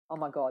 oh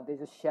my God,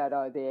 there's a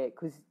shadow there,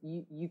 because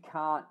you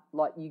can't,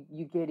 like,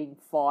 you're getting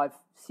 5,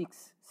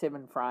 6,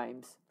 7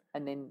 frames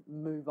and then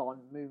move on.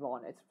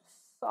 It's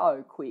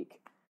so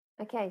quick.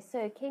 Okay,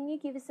 so can you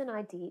give us an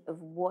idea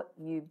of what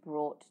you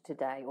brought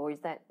today, or is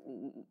that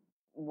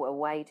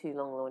way too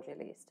long a laundry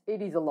list?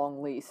 It is a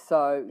long list.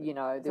 So,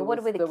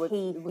 what were the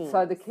key things?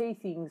 So the key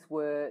things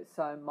were,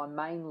 my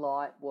main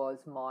light was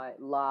my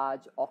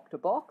large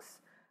Octobox,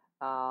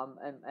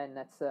 and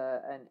that's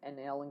an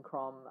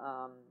Elinchrom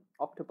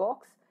Octobox.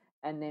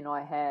 And then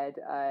I had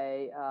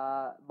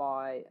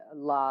my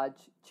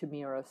large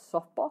Chimera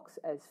softbox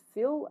as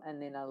fill,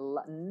 and then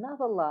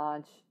another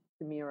large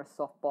Chimera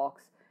softbox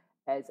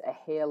as a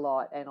hair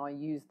light. And I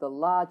used the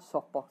large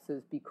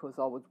softboxes because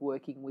I was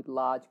working with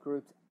large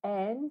groups,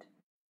 and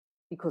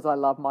because I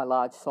love my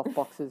large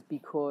softboxes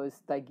because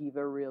they give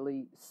a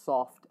really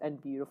soft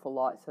and beautiful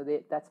light. So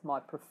that's my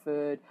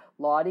preferred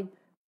lighting.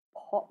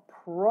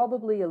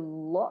 Probably a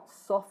lot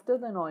softer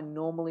than I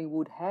normally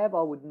would have.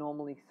 I would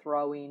normally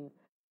throw in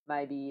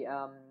maybe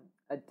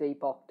a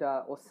deep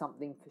octa or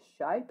something for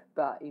shape,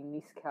 but in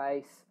this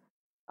case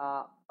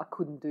I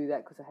couldn't do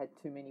that because I had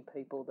too many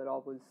people that I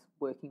was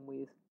working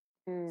with.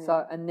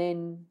 So, and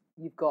then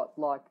you've got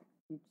like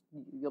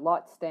your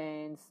light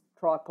stands,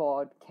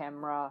 tripod,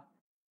 camera,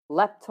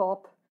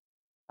 laptop,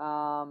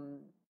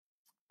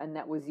 and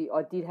that was it.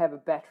 I did have a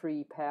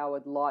battery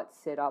powered light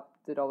set up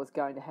that I was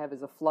going to have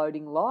as a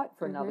floating light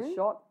for another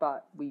shot,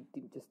 but we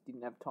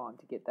didn't have time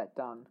to get that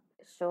done.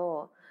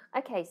 Sure.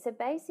 Okay, so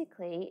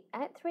basically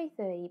at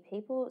 3:30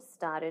 people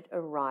started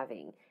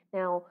arriving.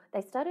 Now,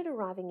 they started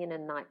arriving in a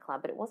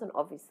nightclub, but it wasn't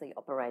obviously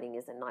operating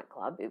as a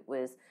nightclub. It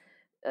was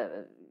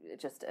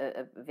just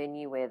a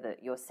venue where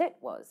your set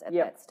was at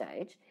that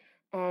stage.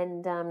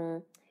 And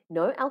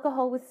no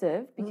alcohol was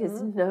served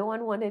because no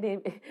one wanted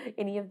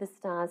any of the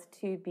stars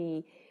to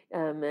be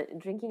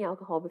drinking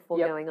alcohol before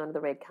going onto the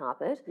red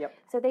carpet.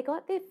 So they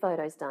got their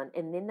photos done,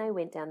 and then they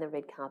went down the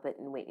red carpet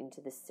and went into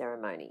the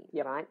ceremony,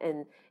 right?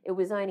 And it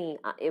was only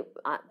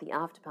the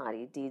after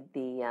party did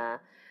the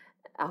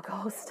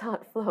alcohol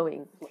start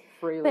flowing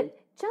freely. But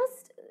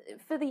just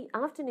for the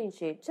afternoon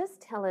shoot,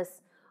 just tell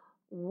us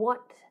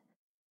what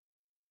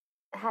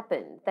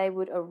happened. They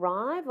would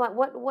arrive. Like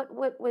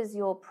what was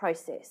your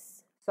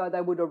process? So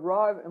they would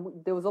arrive,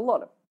 and there was a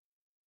lot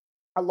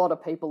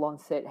of people on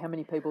set. How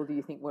many people do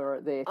you think were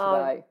there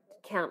today?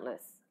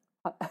 Countless.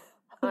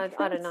 I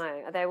don't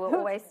know. They were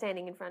always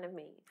standing in front of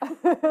me.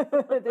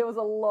 There was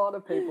a lot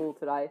of people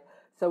today.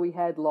 So we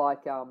had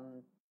like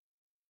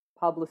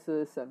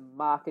publicists and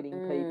marketing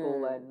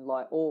people and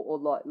like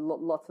lots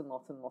and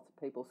lots and lots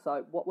of people.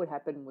 So what would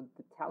happen was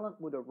the talent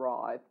would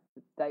arrive.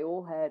 They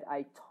all had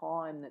a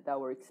time that they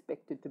were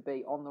expected to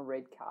be on the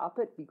red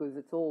carpet because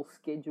it's all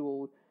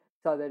scheduled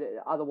so that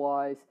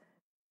otherwise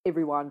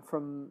everyone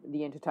from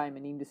the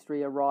entertainment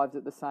industry arrives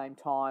at the same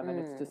time, and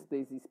it's just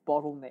there's this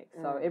bottleneck.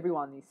 So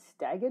everyone is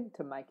staggered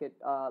to make it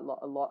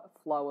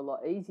flow a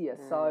lot easier.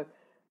 So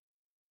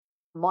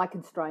my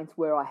constraints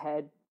were I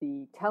had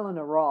the talent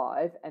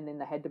arrive, and then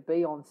they had to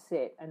be on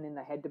set, and then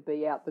they had to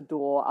be out the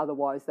door.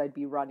 Otherwise, they'd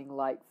be running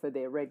late for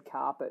their red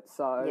carpet.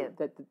 So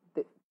that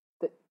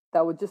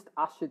they were just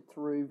ushered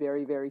through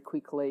very, very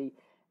quickly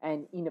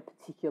and in a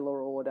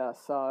particular order.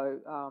 So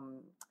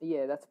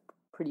that's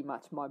pretty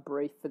much my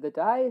brief for the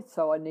day.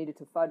 So I needed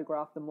to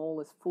photograph them all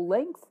as full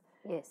length.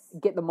 Yes.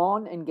 Get them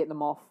on and get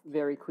them off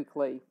very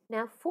quickly.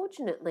 Now,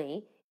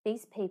 fortunately,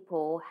 these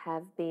people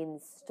have been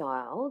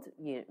styled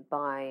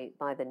by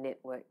the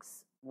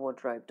network's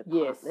wardrobe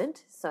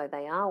department, so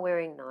they are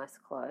wearing nice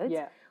clothes.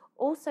 Yeah.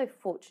 Also,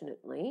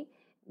 fortunately,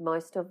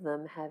 most of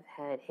them have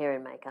had hair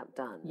and makeup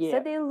done. Yeah.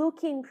 So they're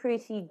looking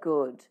pretty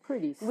good.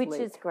 Pretty slick.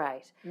 Which is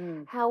great.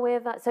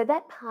 However, so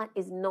that part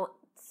is not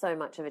so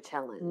much of a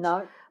challenge.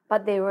 No.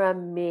 But there are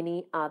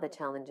many other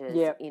challenges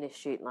in a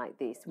shoot like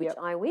this, which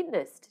I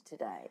witnessed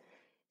today.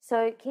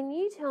 So can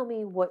you tell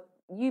me what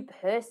you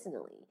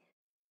personally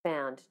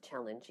found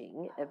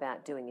challenging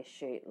about doing a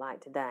shoot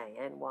like today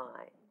and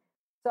why?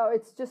 So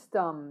it's just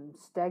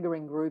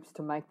staggering groups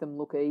to make them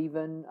look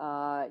even.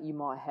 You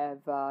might have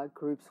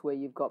groups where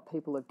you've got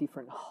people of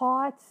different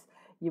heights.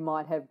 You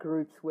might have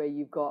groups where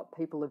you've got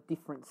people of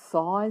different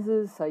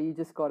sizes. So you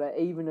just got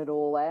to even it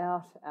all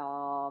out.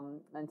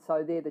 And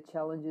so they're the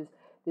challenges.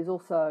 There's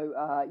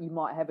also, you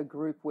might have a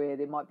group where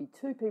there might be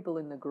 2 people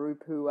in the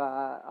group who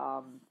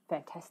are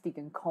fantastic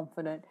and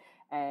confident,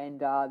 and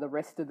the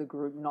rest of the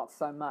group not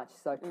so much.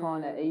 So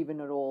trying to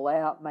even it all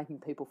out, making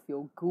people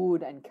feel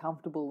good and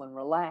comfortable and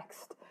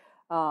relaxed.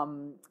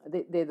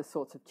 they're the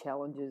sorts of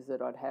challenges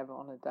that I'd have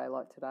on a day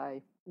like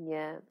today.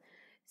 Yeah.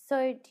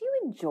 So do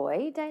you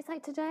enjoy days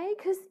like today?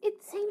 Because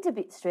it seemed a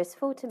bit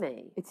stressful to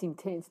me. It's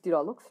intense. Did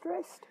I look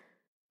stressed?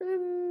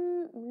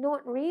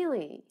 Not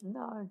really.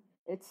 No.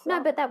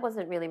 No, but that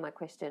wasn't really my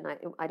question.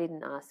 I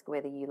didn't ask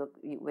whether you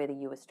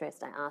were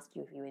stressed. I asked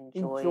you if you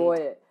enjoy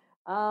it.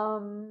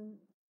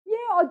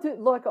 Yeah, I do.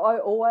 Like, I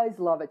always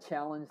love a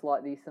challenge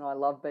like this, and I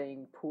love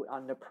being put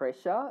under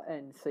pressure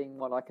and seeing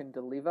what I can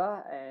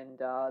deliver. And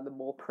the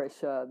more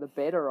pressure, the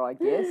better, I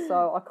guess.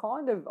 So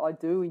I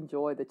do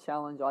enjoy the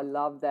challenge. I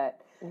love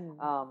that.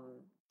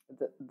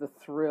 The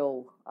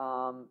thrill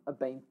of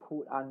being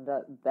put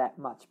under that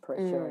much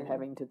pressure and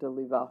having to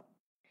deliver.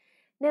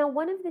 Now,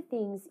 one of the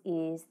things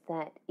is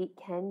that it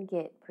can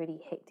get pretty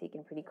hectic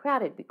and pretty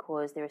crowded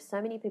because there are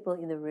so many people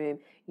in the room.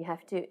 You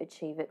have to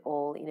achieve it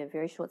all in a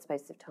very short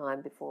space of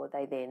time before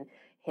they then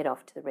head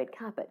off to the red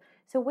carpet.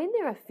 So when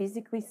there are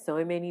physically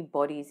so many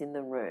bodies in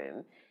the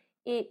room,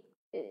 it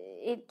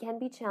can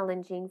be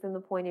challenging from the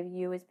point of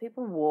view as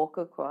people walk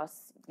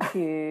across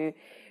you,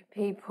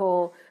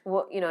 people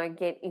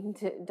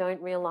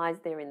don't realise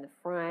they're in the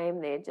frame,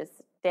 they're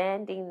just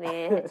standing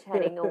there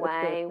chatting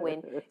away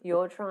when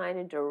you're trying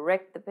to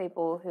direct the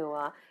people who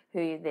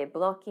they're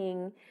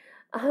blocking.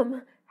 How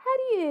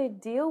do you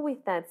deal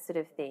with that sort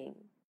of thing?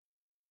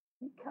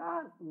 You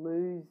can't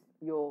lose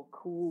your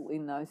cool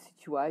in those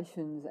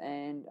situations,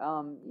 and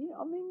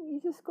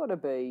you just got to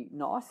be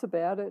nice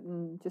about it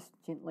and just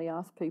gently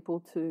ask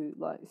people to,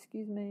 like,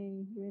 excuse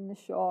me, you're in the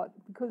shot,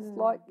 because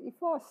like if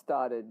I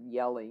started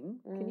yelling,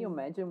 can you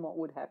imagine what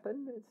would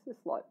happen? It's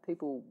just like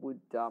people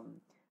would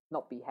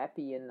not be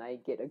happy and they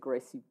get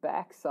aggressive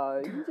back.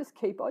 So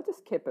I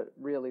just kept it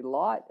really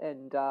light,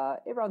 and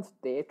everyone's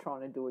there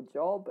trying to do a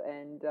job,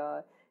 and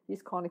you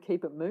just kind of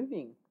keep it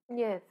moving.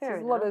 Yeah, fair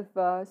enough. A lot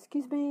of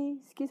excuse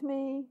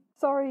me,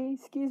 sorry,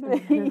 excuse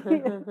me.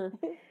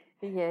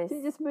 Yes. So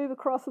you just move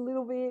across a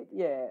little bit,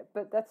 yeah.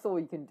 But that's all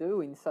you can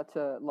do in such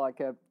a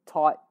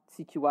tight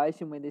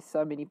situation where there's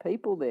so many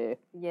people there.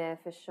 Yeah,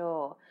 for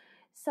sure.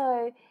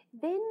 So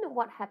then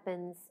what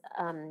happens,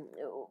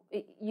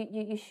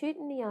 you shoot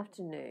in the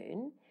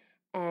afternoon,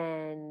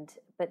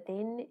 but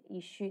then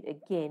you shoot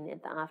again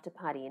at the after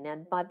party. And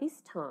now by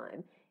this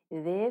time,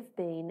 they've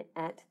been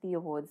at the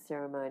awards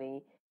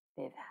ceremony.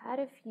 They've had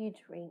a few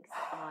drinks,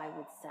 I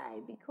would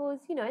say, because,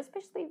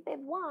 especially if they've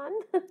won,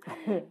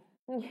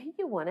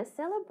 you want to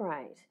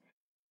celebrate.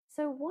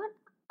 So what,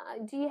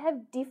 do you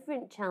have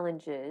different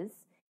challenges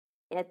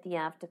at the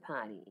after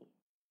party?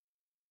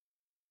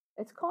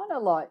 It's kind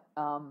of like,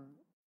 I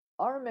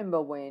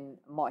remember when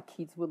my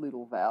kids were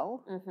little,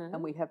 Val,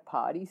 and we'd have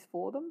parties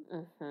for them,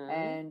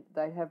 and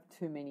they'd have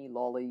too many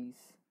lollies,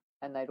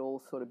 and they'd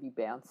all sort of be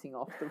bouncing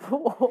off the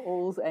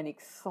walls and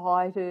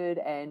excited,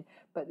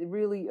 but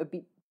really a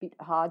bit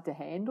hard to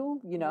handle,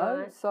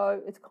 Right. So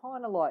it's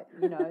kind of like,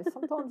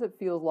 sometimes it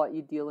feels like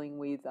you're dealing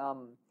with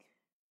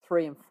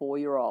 3 and 4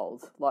 year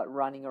olds, like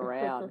running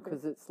around,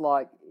 because it's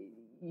like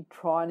you're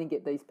trying to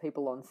get these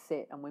people on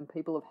set, and when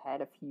people have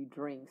had a few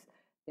drinks,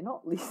 they're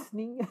not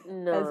listening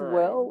as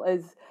well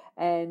as,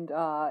 and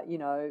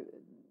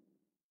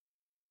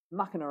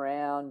mucking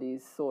around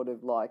is sort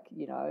of like,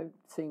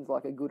 seems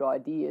like a good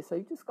idea. So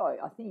you just got,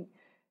 I think,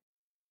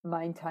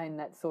 maintain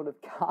that sort of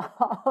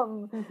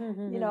calm,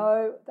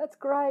 that's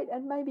great.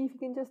 And maybe if you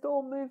can just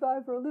all move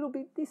over a little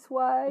bit this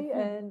way,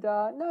 and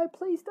no,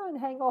 please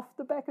don't hang off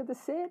the back of the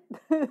set.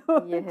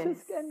 Yes.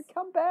 Just and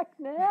come back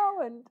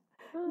now, and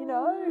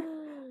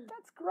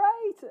that's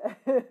great.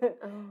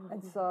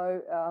 And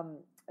so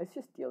it's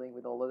just dealing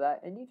with all of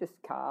that, and you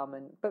just calm.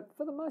 But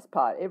for the most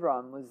part,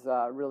 everyone was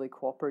really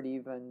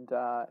cooperative and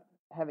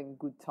having a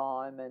good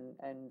time,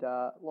 and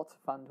lots of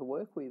fun to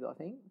work with, I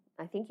think.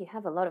 I think you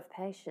have a lot of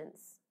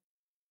patience.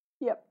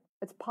 Yep.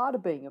 It's part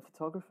of being a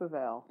photographer,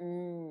 Val.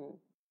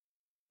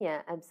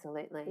 Yeah,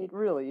 absolutely. It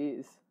really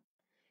is.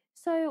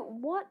 So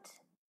what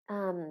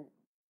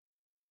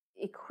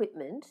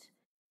equipment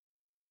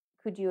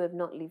could you have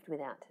not lived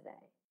without today?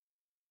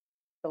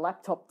 The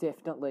laptop,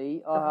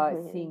 definitely. I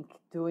think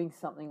doing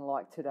something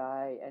like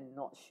today and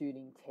not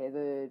shooting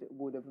tethered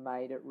would have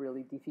made it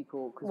really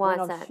difficult. Because when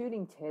I'm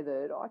shooting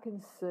tethered, I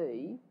can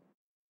see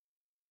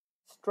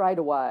straight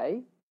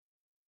away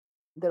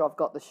that I've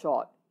got the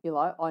shot.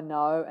 I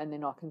know, and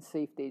then I can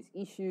see if there's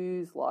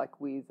issues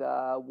like with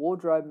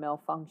wardrobe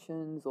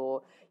malfunctions,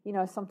 or,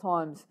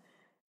 sometimes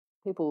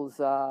people's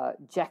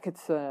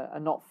jackets are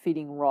not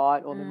fitting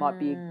right, or there might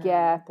be a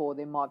gap, or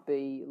there might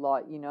be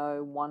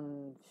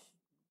one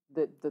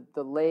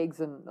the legs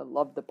and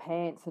of the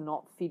pants are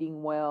not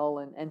fitting well,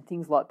 and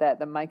things like that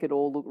make it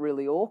all look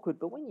really awkward.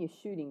 But when you're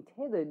shooting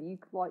tethered,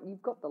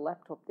 you've got the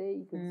laptop there,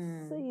 you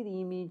can see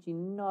the image,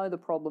 the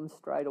problem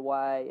straight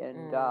away,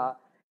 and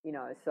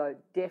so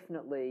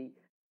definitely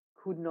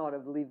could not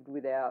have lived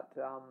without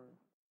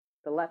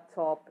the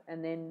laptop.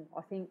 And then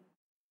I think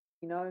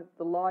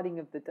the lighting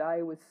of the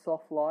day was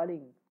soft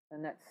lighting,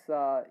 and that's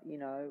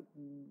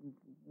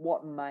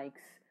what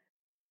makes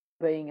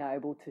being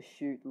able to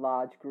shoot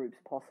large groups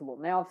possible.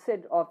 Now I've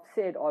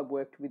said I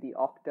worked with the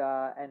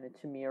Okta and the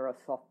Chimera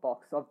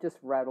softbox. I've just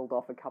rattled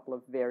off a couple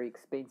of very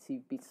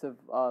expensive bits of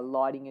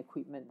lighting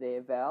equipment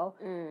there, Val.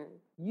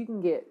 You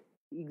can get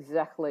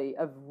exactly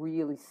a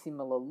really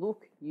similar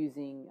look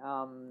using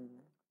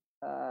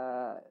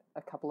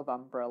a couple of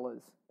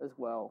umbrellas as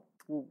well.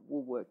 Will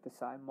work the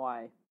same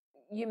way.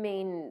 You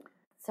mean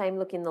same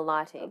look in the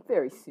lighting?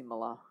 Very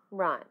similar.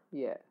 Right.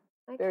 Yeah.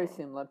 Okay. Very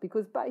similar,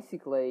 because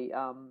basically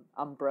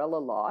umbrella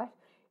light,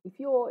 if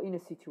you're in a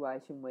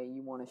situation where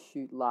you want to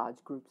shoot large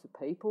groups of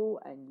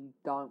people and you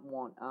don't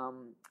want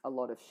a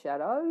lot of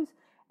shadows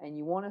and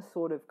you want to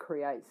sort of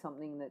create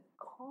something that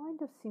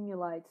kind of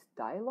simulates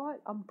daylight,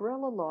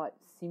 umbrella light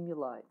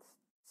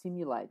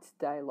simulates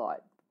daylight.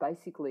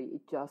 Basically,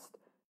 it just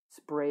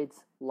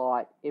spreads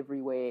light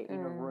everywhere in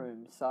a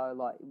room. So,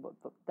 like,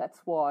 that's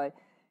why,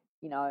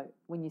 you know,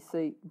 when you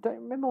see,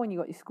 don't remember when you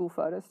got your school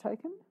photos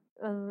taken?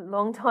 A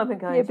long time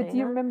ago. Yeah, but do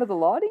you remember the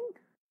lighting?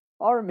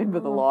 I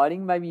remember the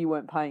lighting. Maybe you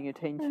weren't paying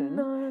attention.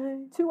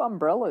 No. 2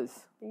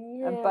 umbrellas.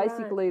 Yeah, and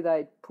basically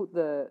they put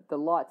the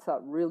lights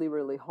up really,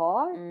 really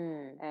high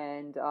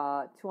and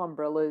 2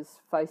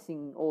 umbrellas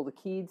facing all the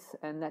kids,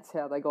 and that's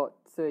how they got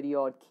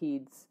 30-odd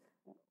kids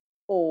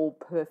all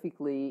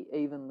perfectly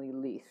evenly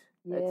lit.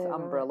 Yeah, it's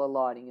umbrella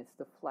lighting. It's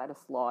the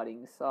flattest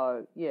lighting.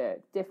 So, yeah,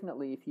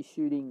 definitely if you're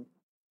shooting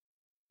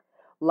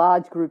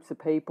large groups of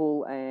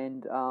people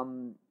and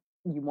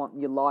you want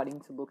your lighting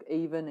to look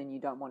even and you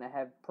don't want to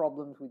have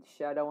problems with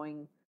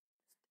shadowing,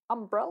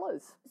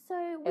 umbrellas.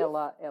 So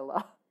Ella.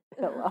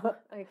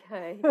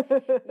 Okay.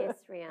 Yes,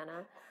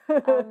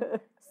 Rihanna.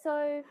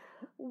 So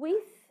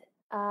with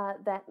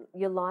that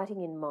your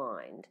lighting in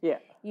mind,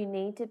 you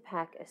need to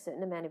pack a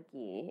certain amount of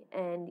gear,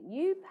 and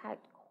you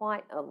packed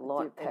quite a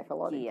lot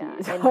of gear.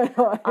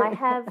 And I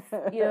have,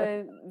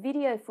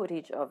 video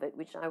footage of it,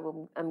 which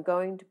I'm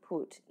going to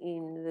put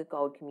in the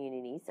Gold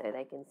community so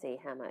they can see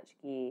how much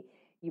gear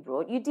you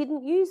brought. You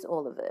didn't use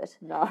all of it.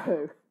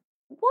 No.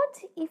 What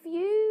if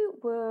you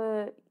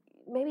were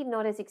maybe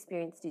not as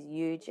experienced as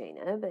you,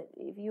 Gina, but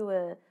if you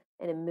were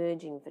an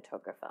emerging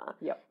photographer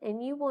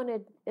and you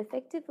wanted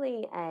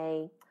effectively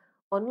a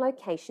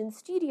on-location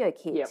studio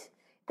kit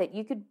that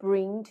you could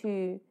bring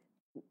to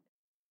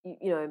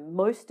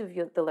most of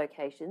the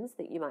locations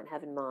that you might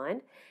have in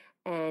mind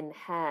and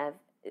have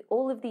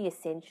all of the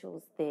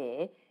essentials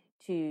there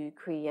to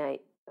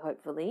create,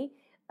 hopefully,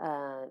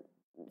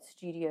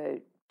 studio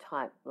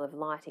type of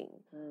lighting.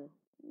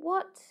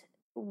 What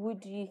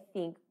would you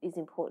think is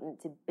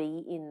important to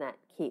be in that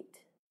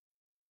kit?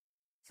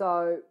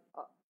 So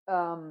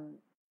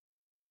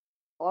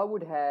I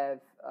would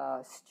have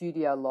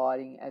studio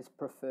lighting as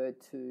preferred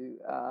to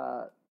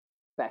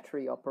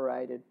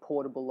battery-operated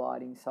portable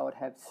lighting. So I'd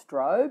have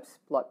strobes,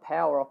 like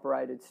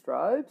power-operated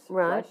strobes,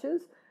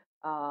 flashes,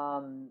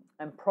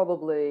 and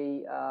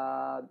probably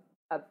a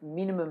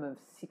minimum of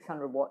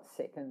 600 watt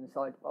seconds.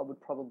 I would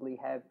probably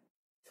have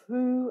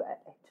two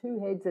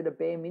heads at a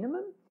bare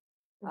minimum.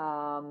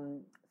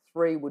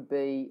 3 would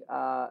be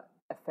a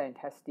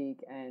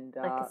fantastic, and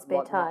like a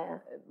spare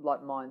tire.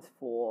 Like mine's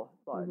 4,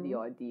 like the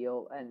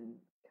ideal, and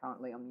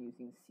currently I'm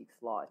using 6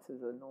 lights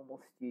as a normal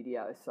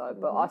studio. So,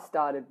 but I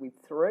started with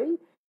 3.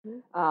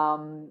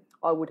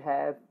 I would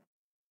have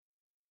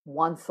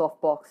 1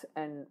 softbox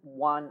and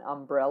 1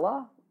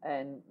 umbrella,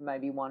 and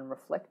maybe 1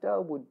 reflector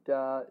would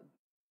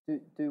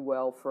do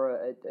well for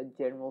a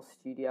general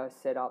studio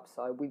setup.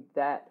 So with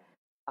that,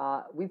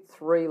 with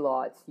 3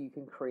 lights, you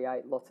can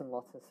create lots and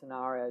lots of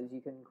scenarios.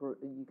 You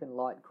can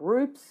light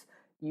groups.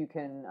 You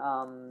can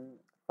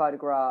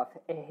photograph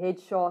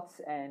headshots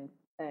and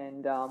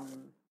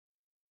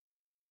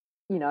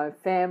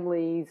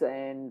families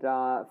and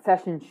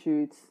fashion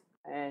shoots,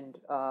 and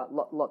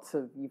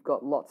you've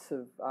got lots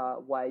of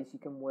ways you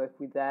can work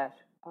with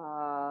that.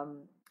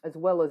 As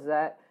well as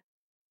that,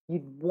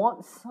 you'd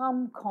want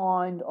some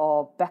kind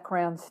of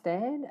background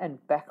stand and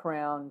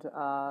background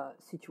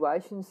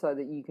situation so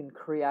that you can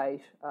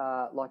create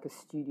like a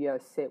studio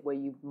set where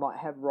you might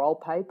have roll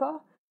paper.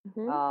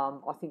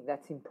 I think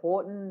that's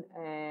important,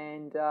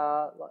 and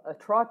a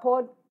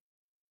tripod,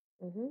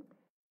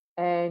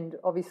 and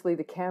obviously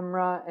the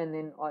camera. And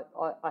then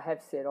I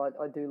have said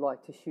I do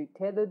like to shoot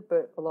tethered,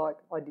 but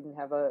I didn't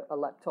have a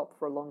laptop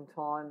for a long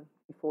time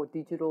before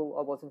digital.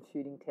 I wasn't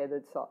shooting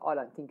tethered, so I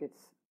don't think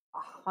it's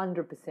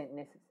 100%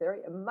 necessary.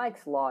 It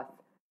makes life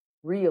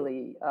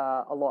really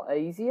a lot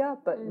easier,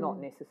 but not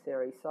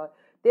necessary. So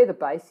they're the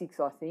basics,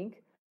 I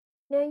think.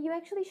 Now, you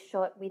actually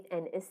shot with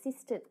an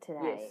assistant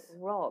today, Yes.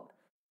 Rob.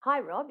 Hi,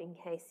 Rob, in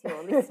case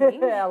you're listening.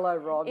 Hello,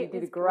 Rob. You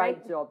did a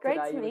great job today.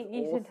 Great to meet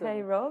you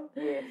today, Rob.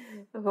 Yes.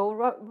 Well,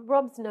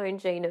 Rob's known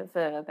Gina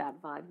for about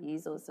 5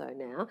 years or so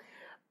now.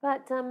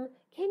 But can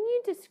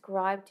you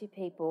describe to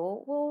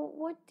people, well,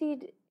 what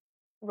did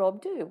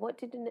Rob do? What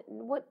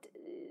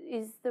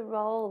is the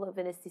role of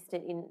an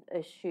assistant in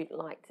a shoot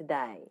like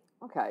today?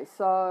 Okay,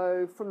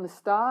 so from the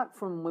start,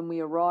 from when we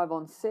arrive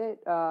on set,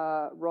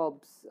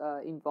 Rob's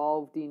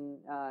involved in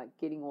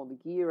getting all the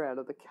gear out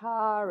of the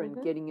car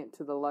and getting it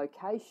to the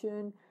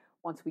location.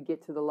 once we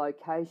get to the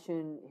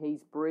location,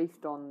 he's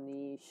briefed on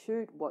the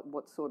shoot,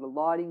 what sort of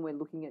lighting we're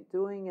looking at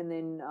doing, and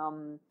then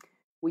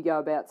we go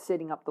about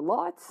setting up the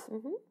lights.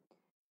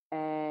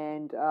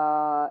 And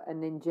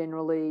then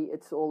generally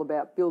it's all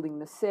about building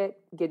the set,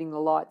 getting the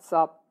lights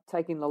up,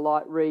 taking the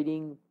light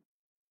reading,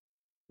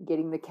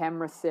 getting the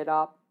camera set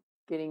up,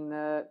 getting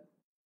the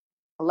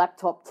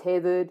laptop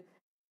tethered,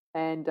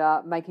 and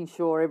making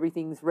sure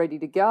everything's ready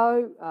to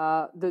go.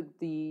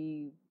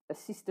 The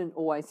assistant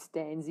always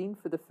stands in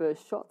for the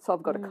first shot, so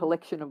I've got a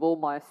collection of all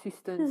my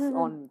assistants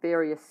on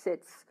various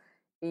sets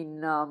in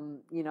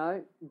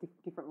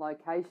different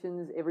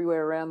locations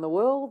everywhere around the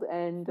world,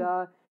 and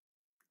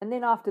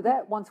then after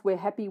that, once we're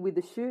happy with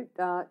the shoot,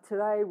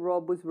 today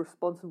Rob was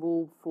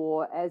responsible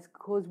for,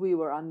 because we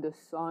were under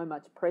so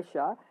much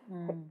pressure,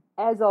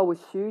 as I was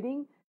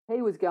shooting,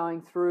 he was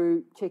going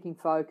through, checking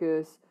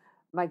focus,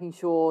 making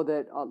sure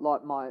that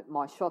like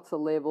my shots are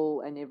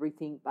level and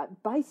everything.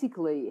 But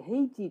basically,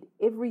 he did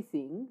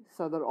everything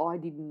so that I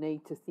didn't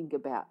need to think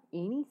about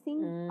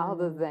anything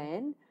other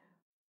than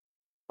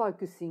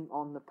focusing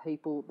on the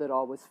people that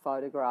I was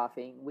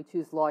photographing, which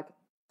is like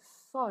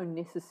so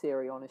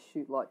necessary on a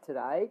shoot like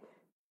today.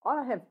 I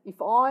don't have,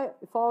 if I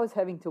was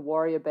having to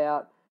worry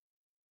about,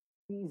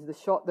 is the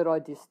shot that I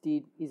just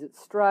did, is it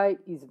straight,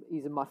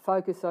 is my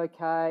focus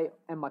okay,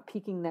 am I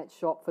picking that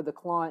shot for the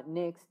client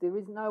next, there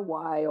is no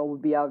way I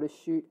would be able to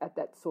shoot at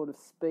that sort of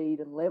speed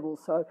and level.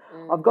 So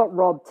I've got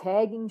Rob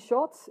tagging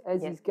shots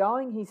as he's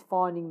going, he's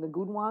finding the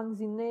good ones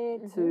in there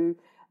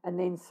and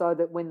then so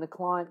that when the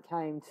client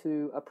came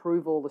to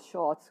approve all the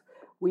shots,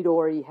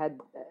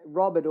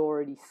 Rob had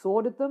already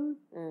sorted them,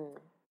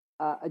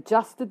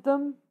 adjusted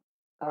them,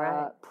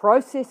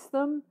 processed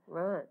them,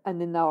 and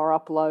then they were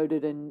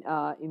uploaded and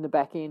in the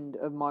back end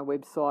of my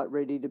website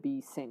ready to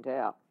be sent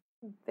out.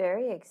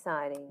 Very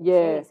exciting.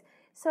 Yeah. Jeez.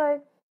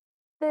 So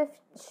the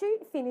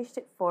shoot finished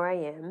at 4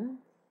 a.m.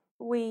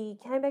 We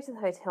came back to the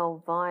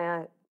hotel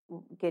via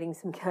getting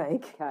some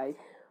cake.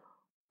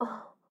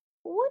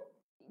 What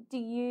do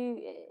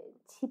you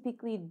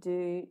typically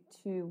do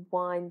to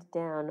wind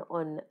down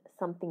on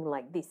something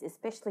like this,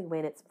 especially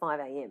when it's 5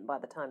 a.m. by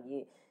the time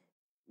you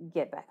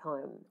get back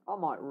home? I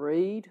might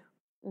read,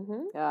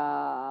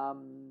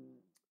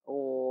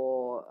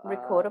 or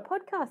record a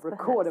podcast.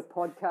 Record a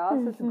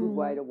podcast. That's a good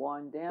way to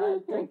wind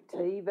down. Drink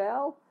tea,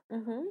 Val.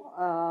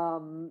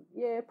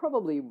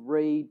 Probably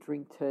read,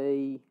 drink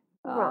tea.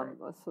 I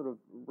sort of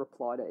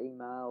reply to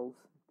emails,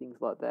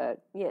 things like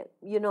that. Yeah,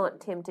 you're not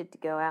tempted to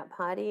go out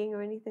partying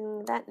or anything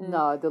like that?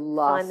 No, the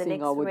last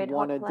thing I would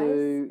want to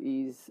do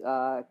is...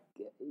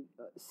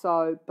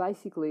 so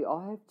basically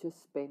I have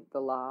just spent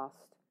the last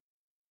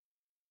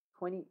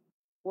 20...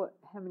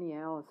 How many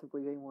hours have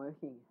we been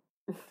working?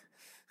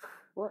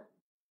 What?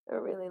 A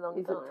really long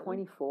time. Is it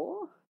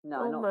 24? No,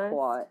 almost. Not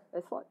quite.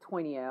 It's like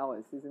 20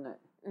 hours, isn't it?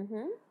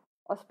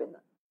 I spent...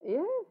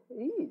 Yeah,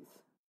 it is.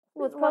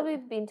 Well, it's probably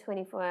been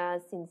 24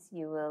 hours since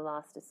you were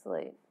last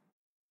asleep.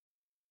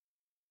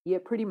 Yeah,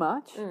 pretty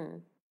much.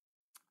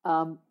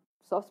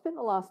 So I've spent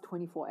the last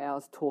 24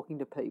 hours talking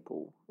to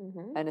people,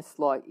 and it's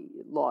like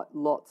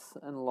lots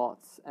and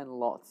lots and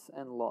lots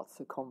and lots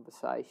of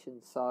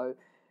conversations. So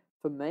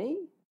for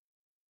me,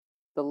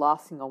 the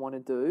last thing I want to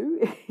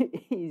do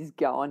is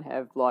go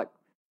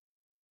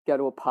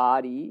to a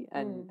party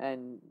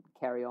and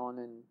carry on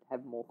and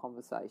have more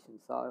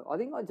conversations. So I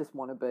think I just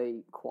want to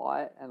be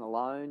quiet and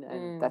alone,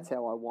 and that's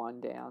how I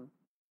wind down.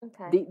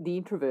 Okay. The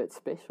introvert's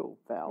special,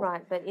 Val.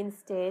 Right, but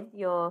instead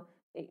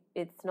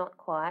it's not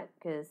quiet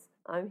because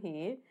I'm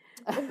here.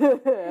 and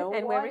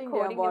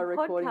we're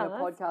recording a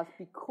podcast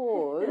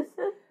because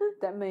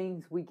that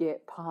means we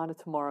get part of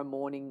tomorrow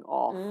morning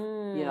off,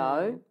 you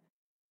know?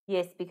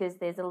 Yes, because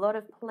there's a lot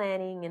of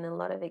planning and a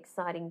lot of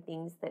exciting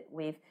things that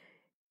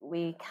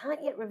we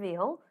can't yet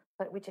reveal,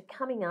 but which are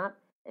coming up,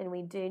 and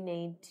we do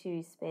need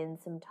to spend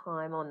some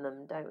time on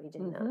them, don't we,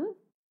 Gina?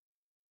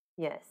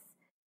 Yes.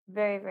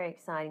 Very, very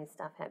exciting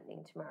stuff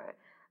happening tomorrow.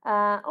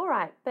 All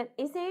right, but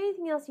is there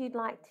anything else you'd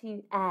like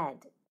to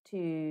add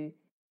to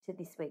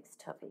this week's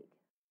topic?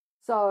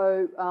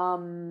 So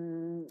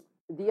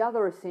the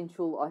other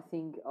essential, I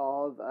think,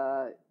 of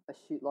a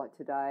shoot like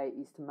today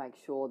is to make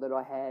sure that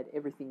I had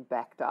everything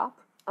backed up.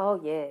 Oh,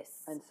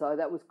 yes. And so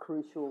that was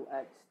crucial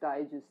at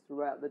stages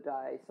throughout the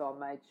day. So I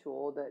made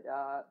sure that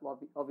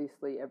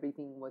obviously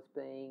everything was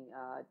being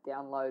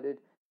downloaded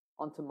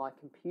onto my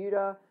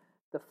computer.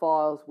 The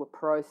files were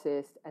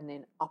processed and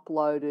then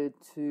uploaded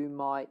to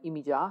my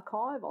image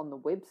archive on the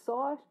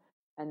website.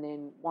 And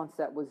then once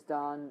that was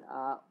done,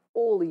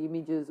 all the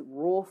images,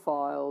 raw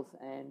files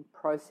and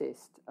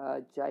processed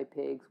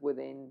JPEGs were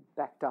then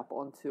backed up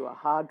onto a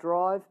hard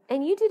drive.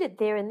 And you did it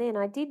there and then.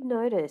 I did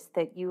notice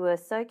that you were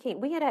so keen.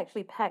 We had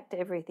actually packed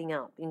everything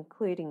up,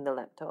 including the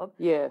laptop.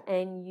 Yeah.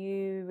 And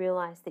you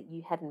realised that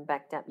you hadn't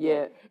backed up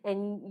yet.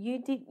 And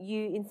you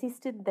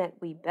insisted that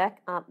we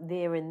back up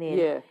there and then.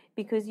 Yeah.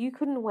 Because you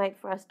couldn't wait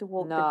for us to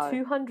walk the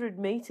 200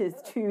 metres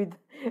to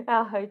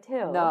our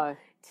hotel. No.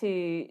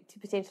 to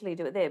potentially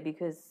do it there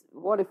because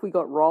what if we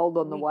got rolled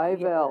on the way,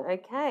 Val?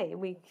 Okay,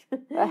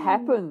 that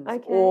happens.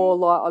 Okay. Or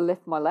like I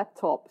left my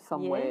laptop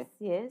somewhere.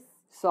 Yes.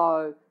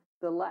 So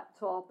the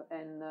laptop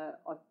and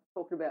I've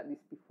talked about this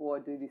before. I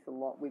do this a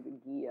lot with the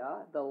gear.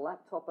 The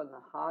laptop and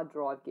the hard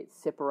drive get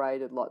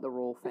separated like the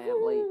royal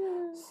family.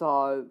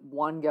 So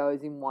one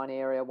goes in one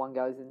area, one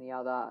goes in the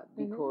other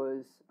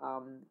because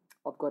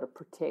I've got to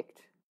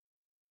protect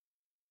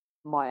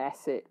my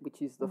asset, which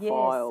is the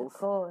files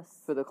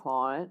for the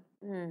client,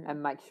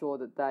 and make sure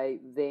that they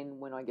then,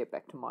 when I get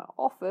back to my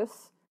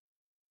office,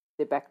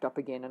 they're backed up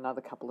again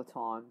another couple of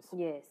times.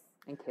 Yes.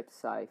 And kept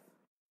safe.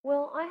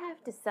 Well, I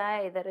have to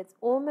say that it's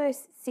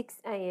almost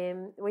 6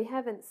 a.m. We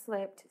haven't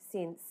slept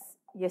since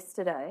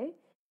yesterday.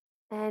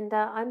 And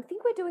I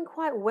think we're doing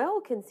quite well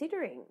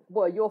considering.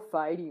 Well, you're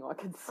fading, I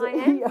can see. I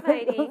am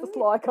fading. It's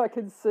like I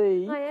can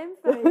see. I am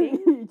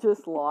fading. You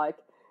just like...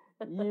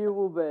 You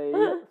will be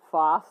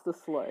fast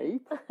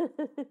asleep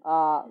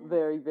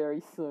very, very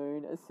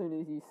soon, as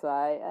you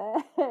say,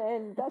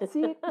 and that's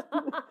it.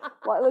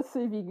 Like, let's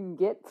see if you can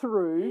get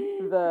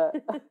through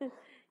the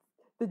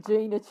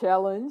Gina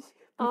challenge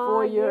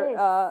before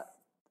you're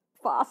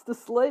fast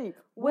asleep.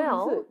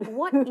 Well,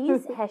 what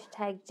is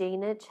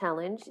 #Gina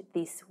challenge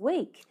this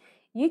week?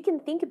 You can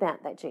think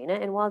about that, Gina,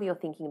 and while you're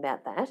thinking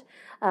about that,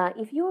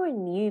 if you're a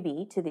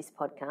newbie to this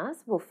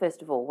podcast, well,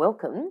 first of all,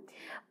 welcome,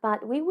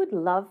 but we would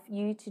love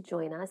you to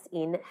join us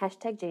in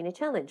 #Gina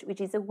Challenge, which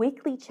is a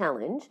weekly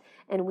challenge,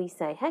 and we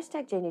say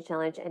 #Gina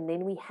Challenge, and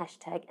then we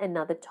hashtag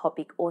another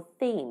topic or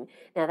theme.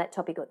 Now, that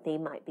topic or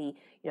theme might be,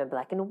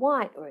 black and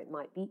white, or it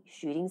might be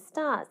shooting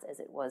stars, as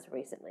it was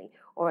recently,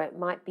 or it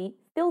might be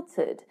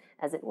filtered,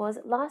 as it was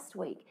last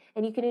week,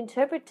 and you can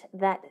interpret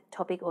that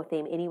topic or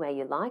theme any way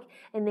you like,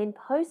 and then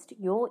post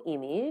your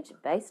image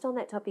based on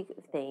that topic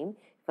or theme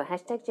for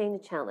 #Gina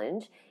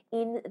Challenge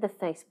in the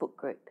Facebook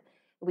group,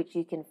 which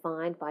you can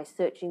find by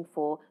searching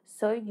for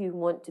So You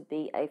Want to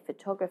Be a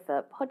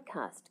Photographer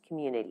podcast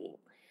community.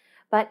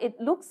 But it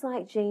looks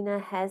like Gina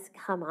has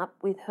come up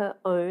with her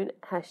own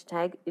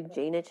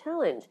 #Gina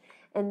Challenge,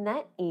 and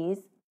the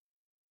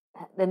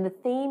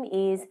theme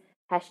is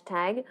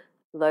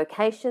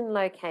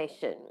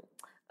 #location.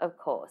 Of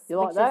course. You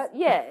like that?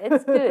 Yeah,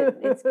 it's good.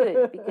 It's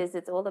good because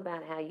it's all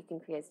about how you can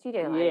create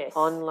studio lighting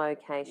on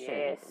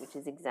location, which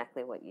is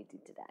exactly what you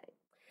did today.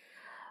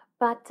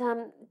 But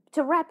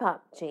to wrap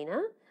up,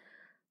 Gina,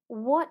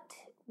 what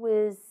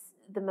was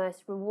the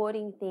most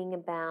rewarding thing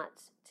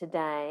about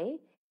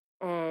today,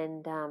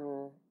 and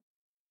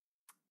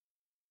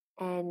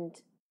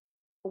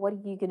what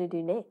are you going to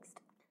do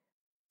next?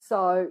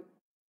 So,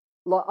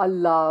 like, I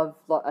love,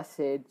 like I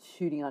said,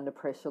 shooting under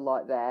pressure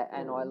like that,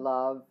 and I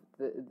love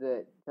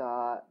that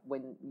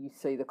when you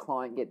see the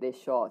client get their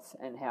shots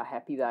and how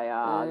happy they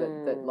are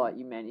that like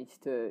you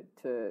managed to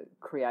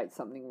create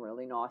something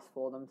really nice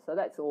for them. So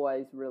that's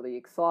always really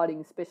exciting,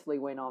 especially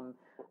when I'm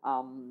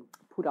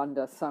put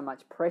under so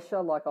much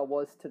pressure like I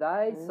was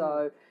today.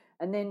 So,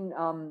 and then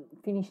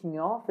finishing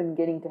off and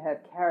getting to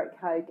have carrot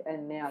cake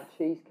and now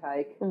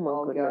cheesecake.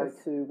 I'll go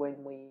to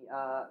when we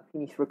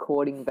finish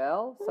recording,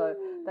 Val. So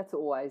that's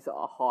always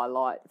a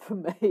highlight for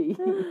me.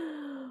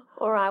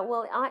 All right.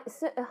 Well,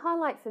 a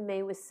highlight for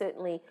me was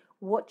certainly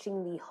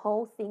watching the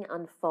whole thing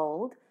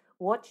unfold,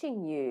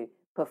 watching you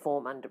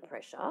perform under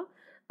pressure,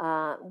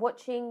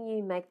 watching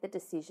you make the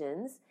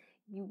decisions,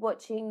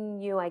 watching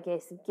you, I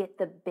guess, get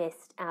the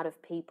best out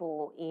of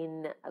people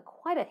in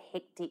quite a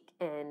hectic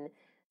and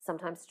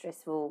sometimes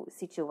stressful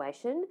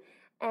situation.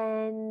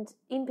 And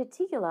in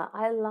particular,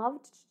 I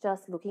loved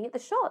just looking at the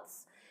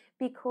shots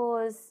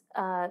because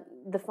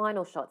the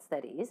final shots,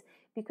 that is,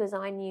 because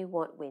I knew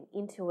what went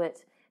into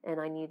it. And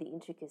I knew the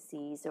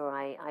intricacies, or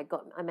I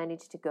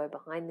managed to go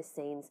behind the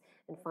scenes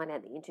and find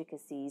out the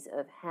intricacies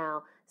of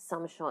how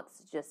some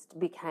shots just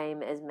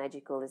became as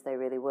magical as they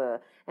really were.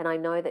 And I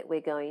know that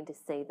we're going to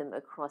see them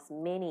across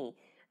many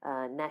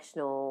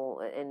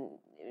national and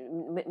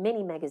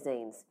many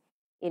magazines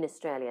in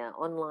Australia,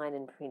 online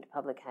and print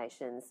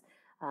publications.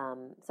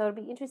 So it'll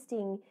be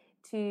interesting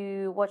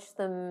to watch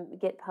them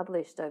get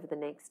published over the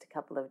next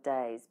couple of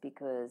days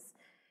because,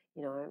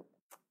 it'll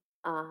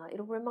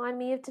remind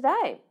me of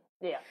today.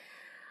 Yeah.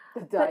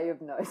 The day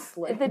of no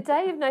sleep. The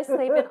day of no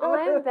sleep, and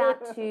I'm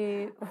about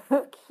to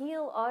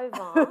keel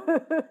over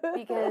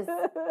because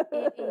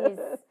it is,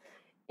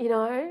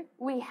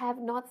 we have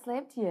not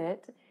slept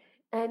yet,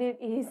 and it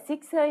is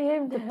 6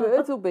 a.m. The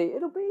birds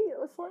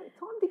it's like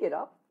time to get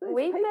up.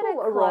 There's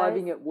people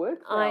arriving at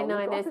work now. I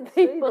know, there's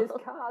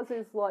cars,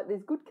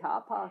 there's good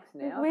car parks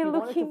now. If you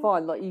wanted to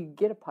find, you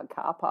get a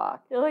car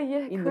park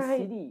in the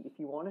city if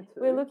you wanted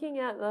to. We're looking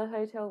out the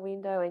hotel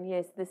window, and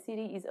yes, the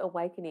city is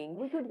awakening.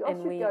 I should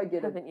go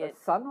get a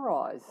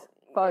sunrise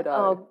photo.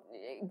 Oh,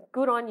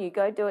 good on you.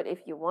 Go do it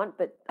if you want,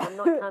 but I'm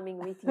not coming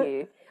with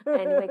you.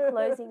 And we're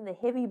closing the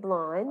heavy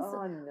blinds.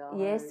 Oh, no.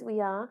 Yes, we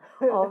are,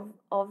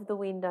 of the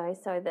window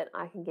so that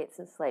I can get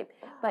some sleep.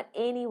 But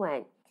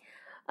anyway,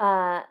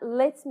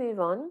 let's move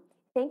on.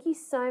 Thank you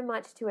so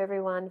much to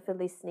everyone for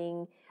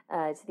listening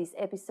to this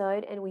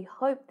episode, and we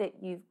hope that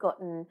you've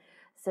gotten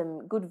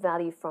some good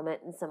value from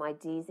it and some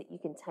ideas that you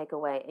can take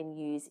away and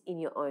use in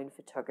your own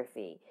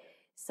photography.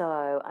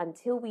 So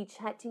until we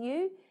chat to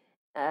you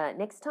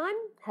next time,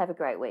 have a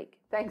great week.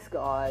 Thanks,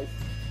 guys.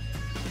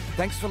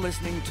 Thanks for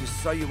listening to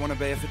So You Want to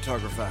Be a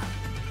Photographer.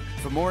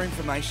 For more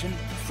information,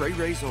 free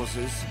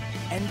resources,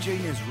 and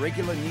Gina's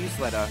regular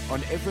newsletter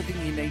on everything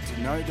you need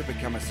to know to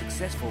become a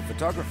successful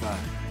photographer,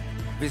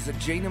 visit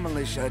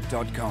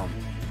GinaMilicia.com.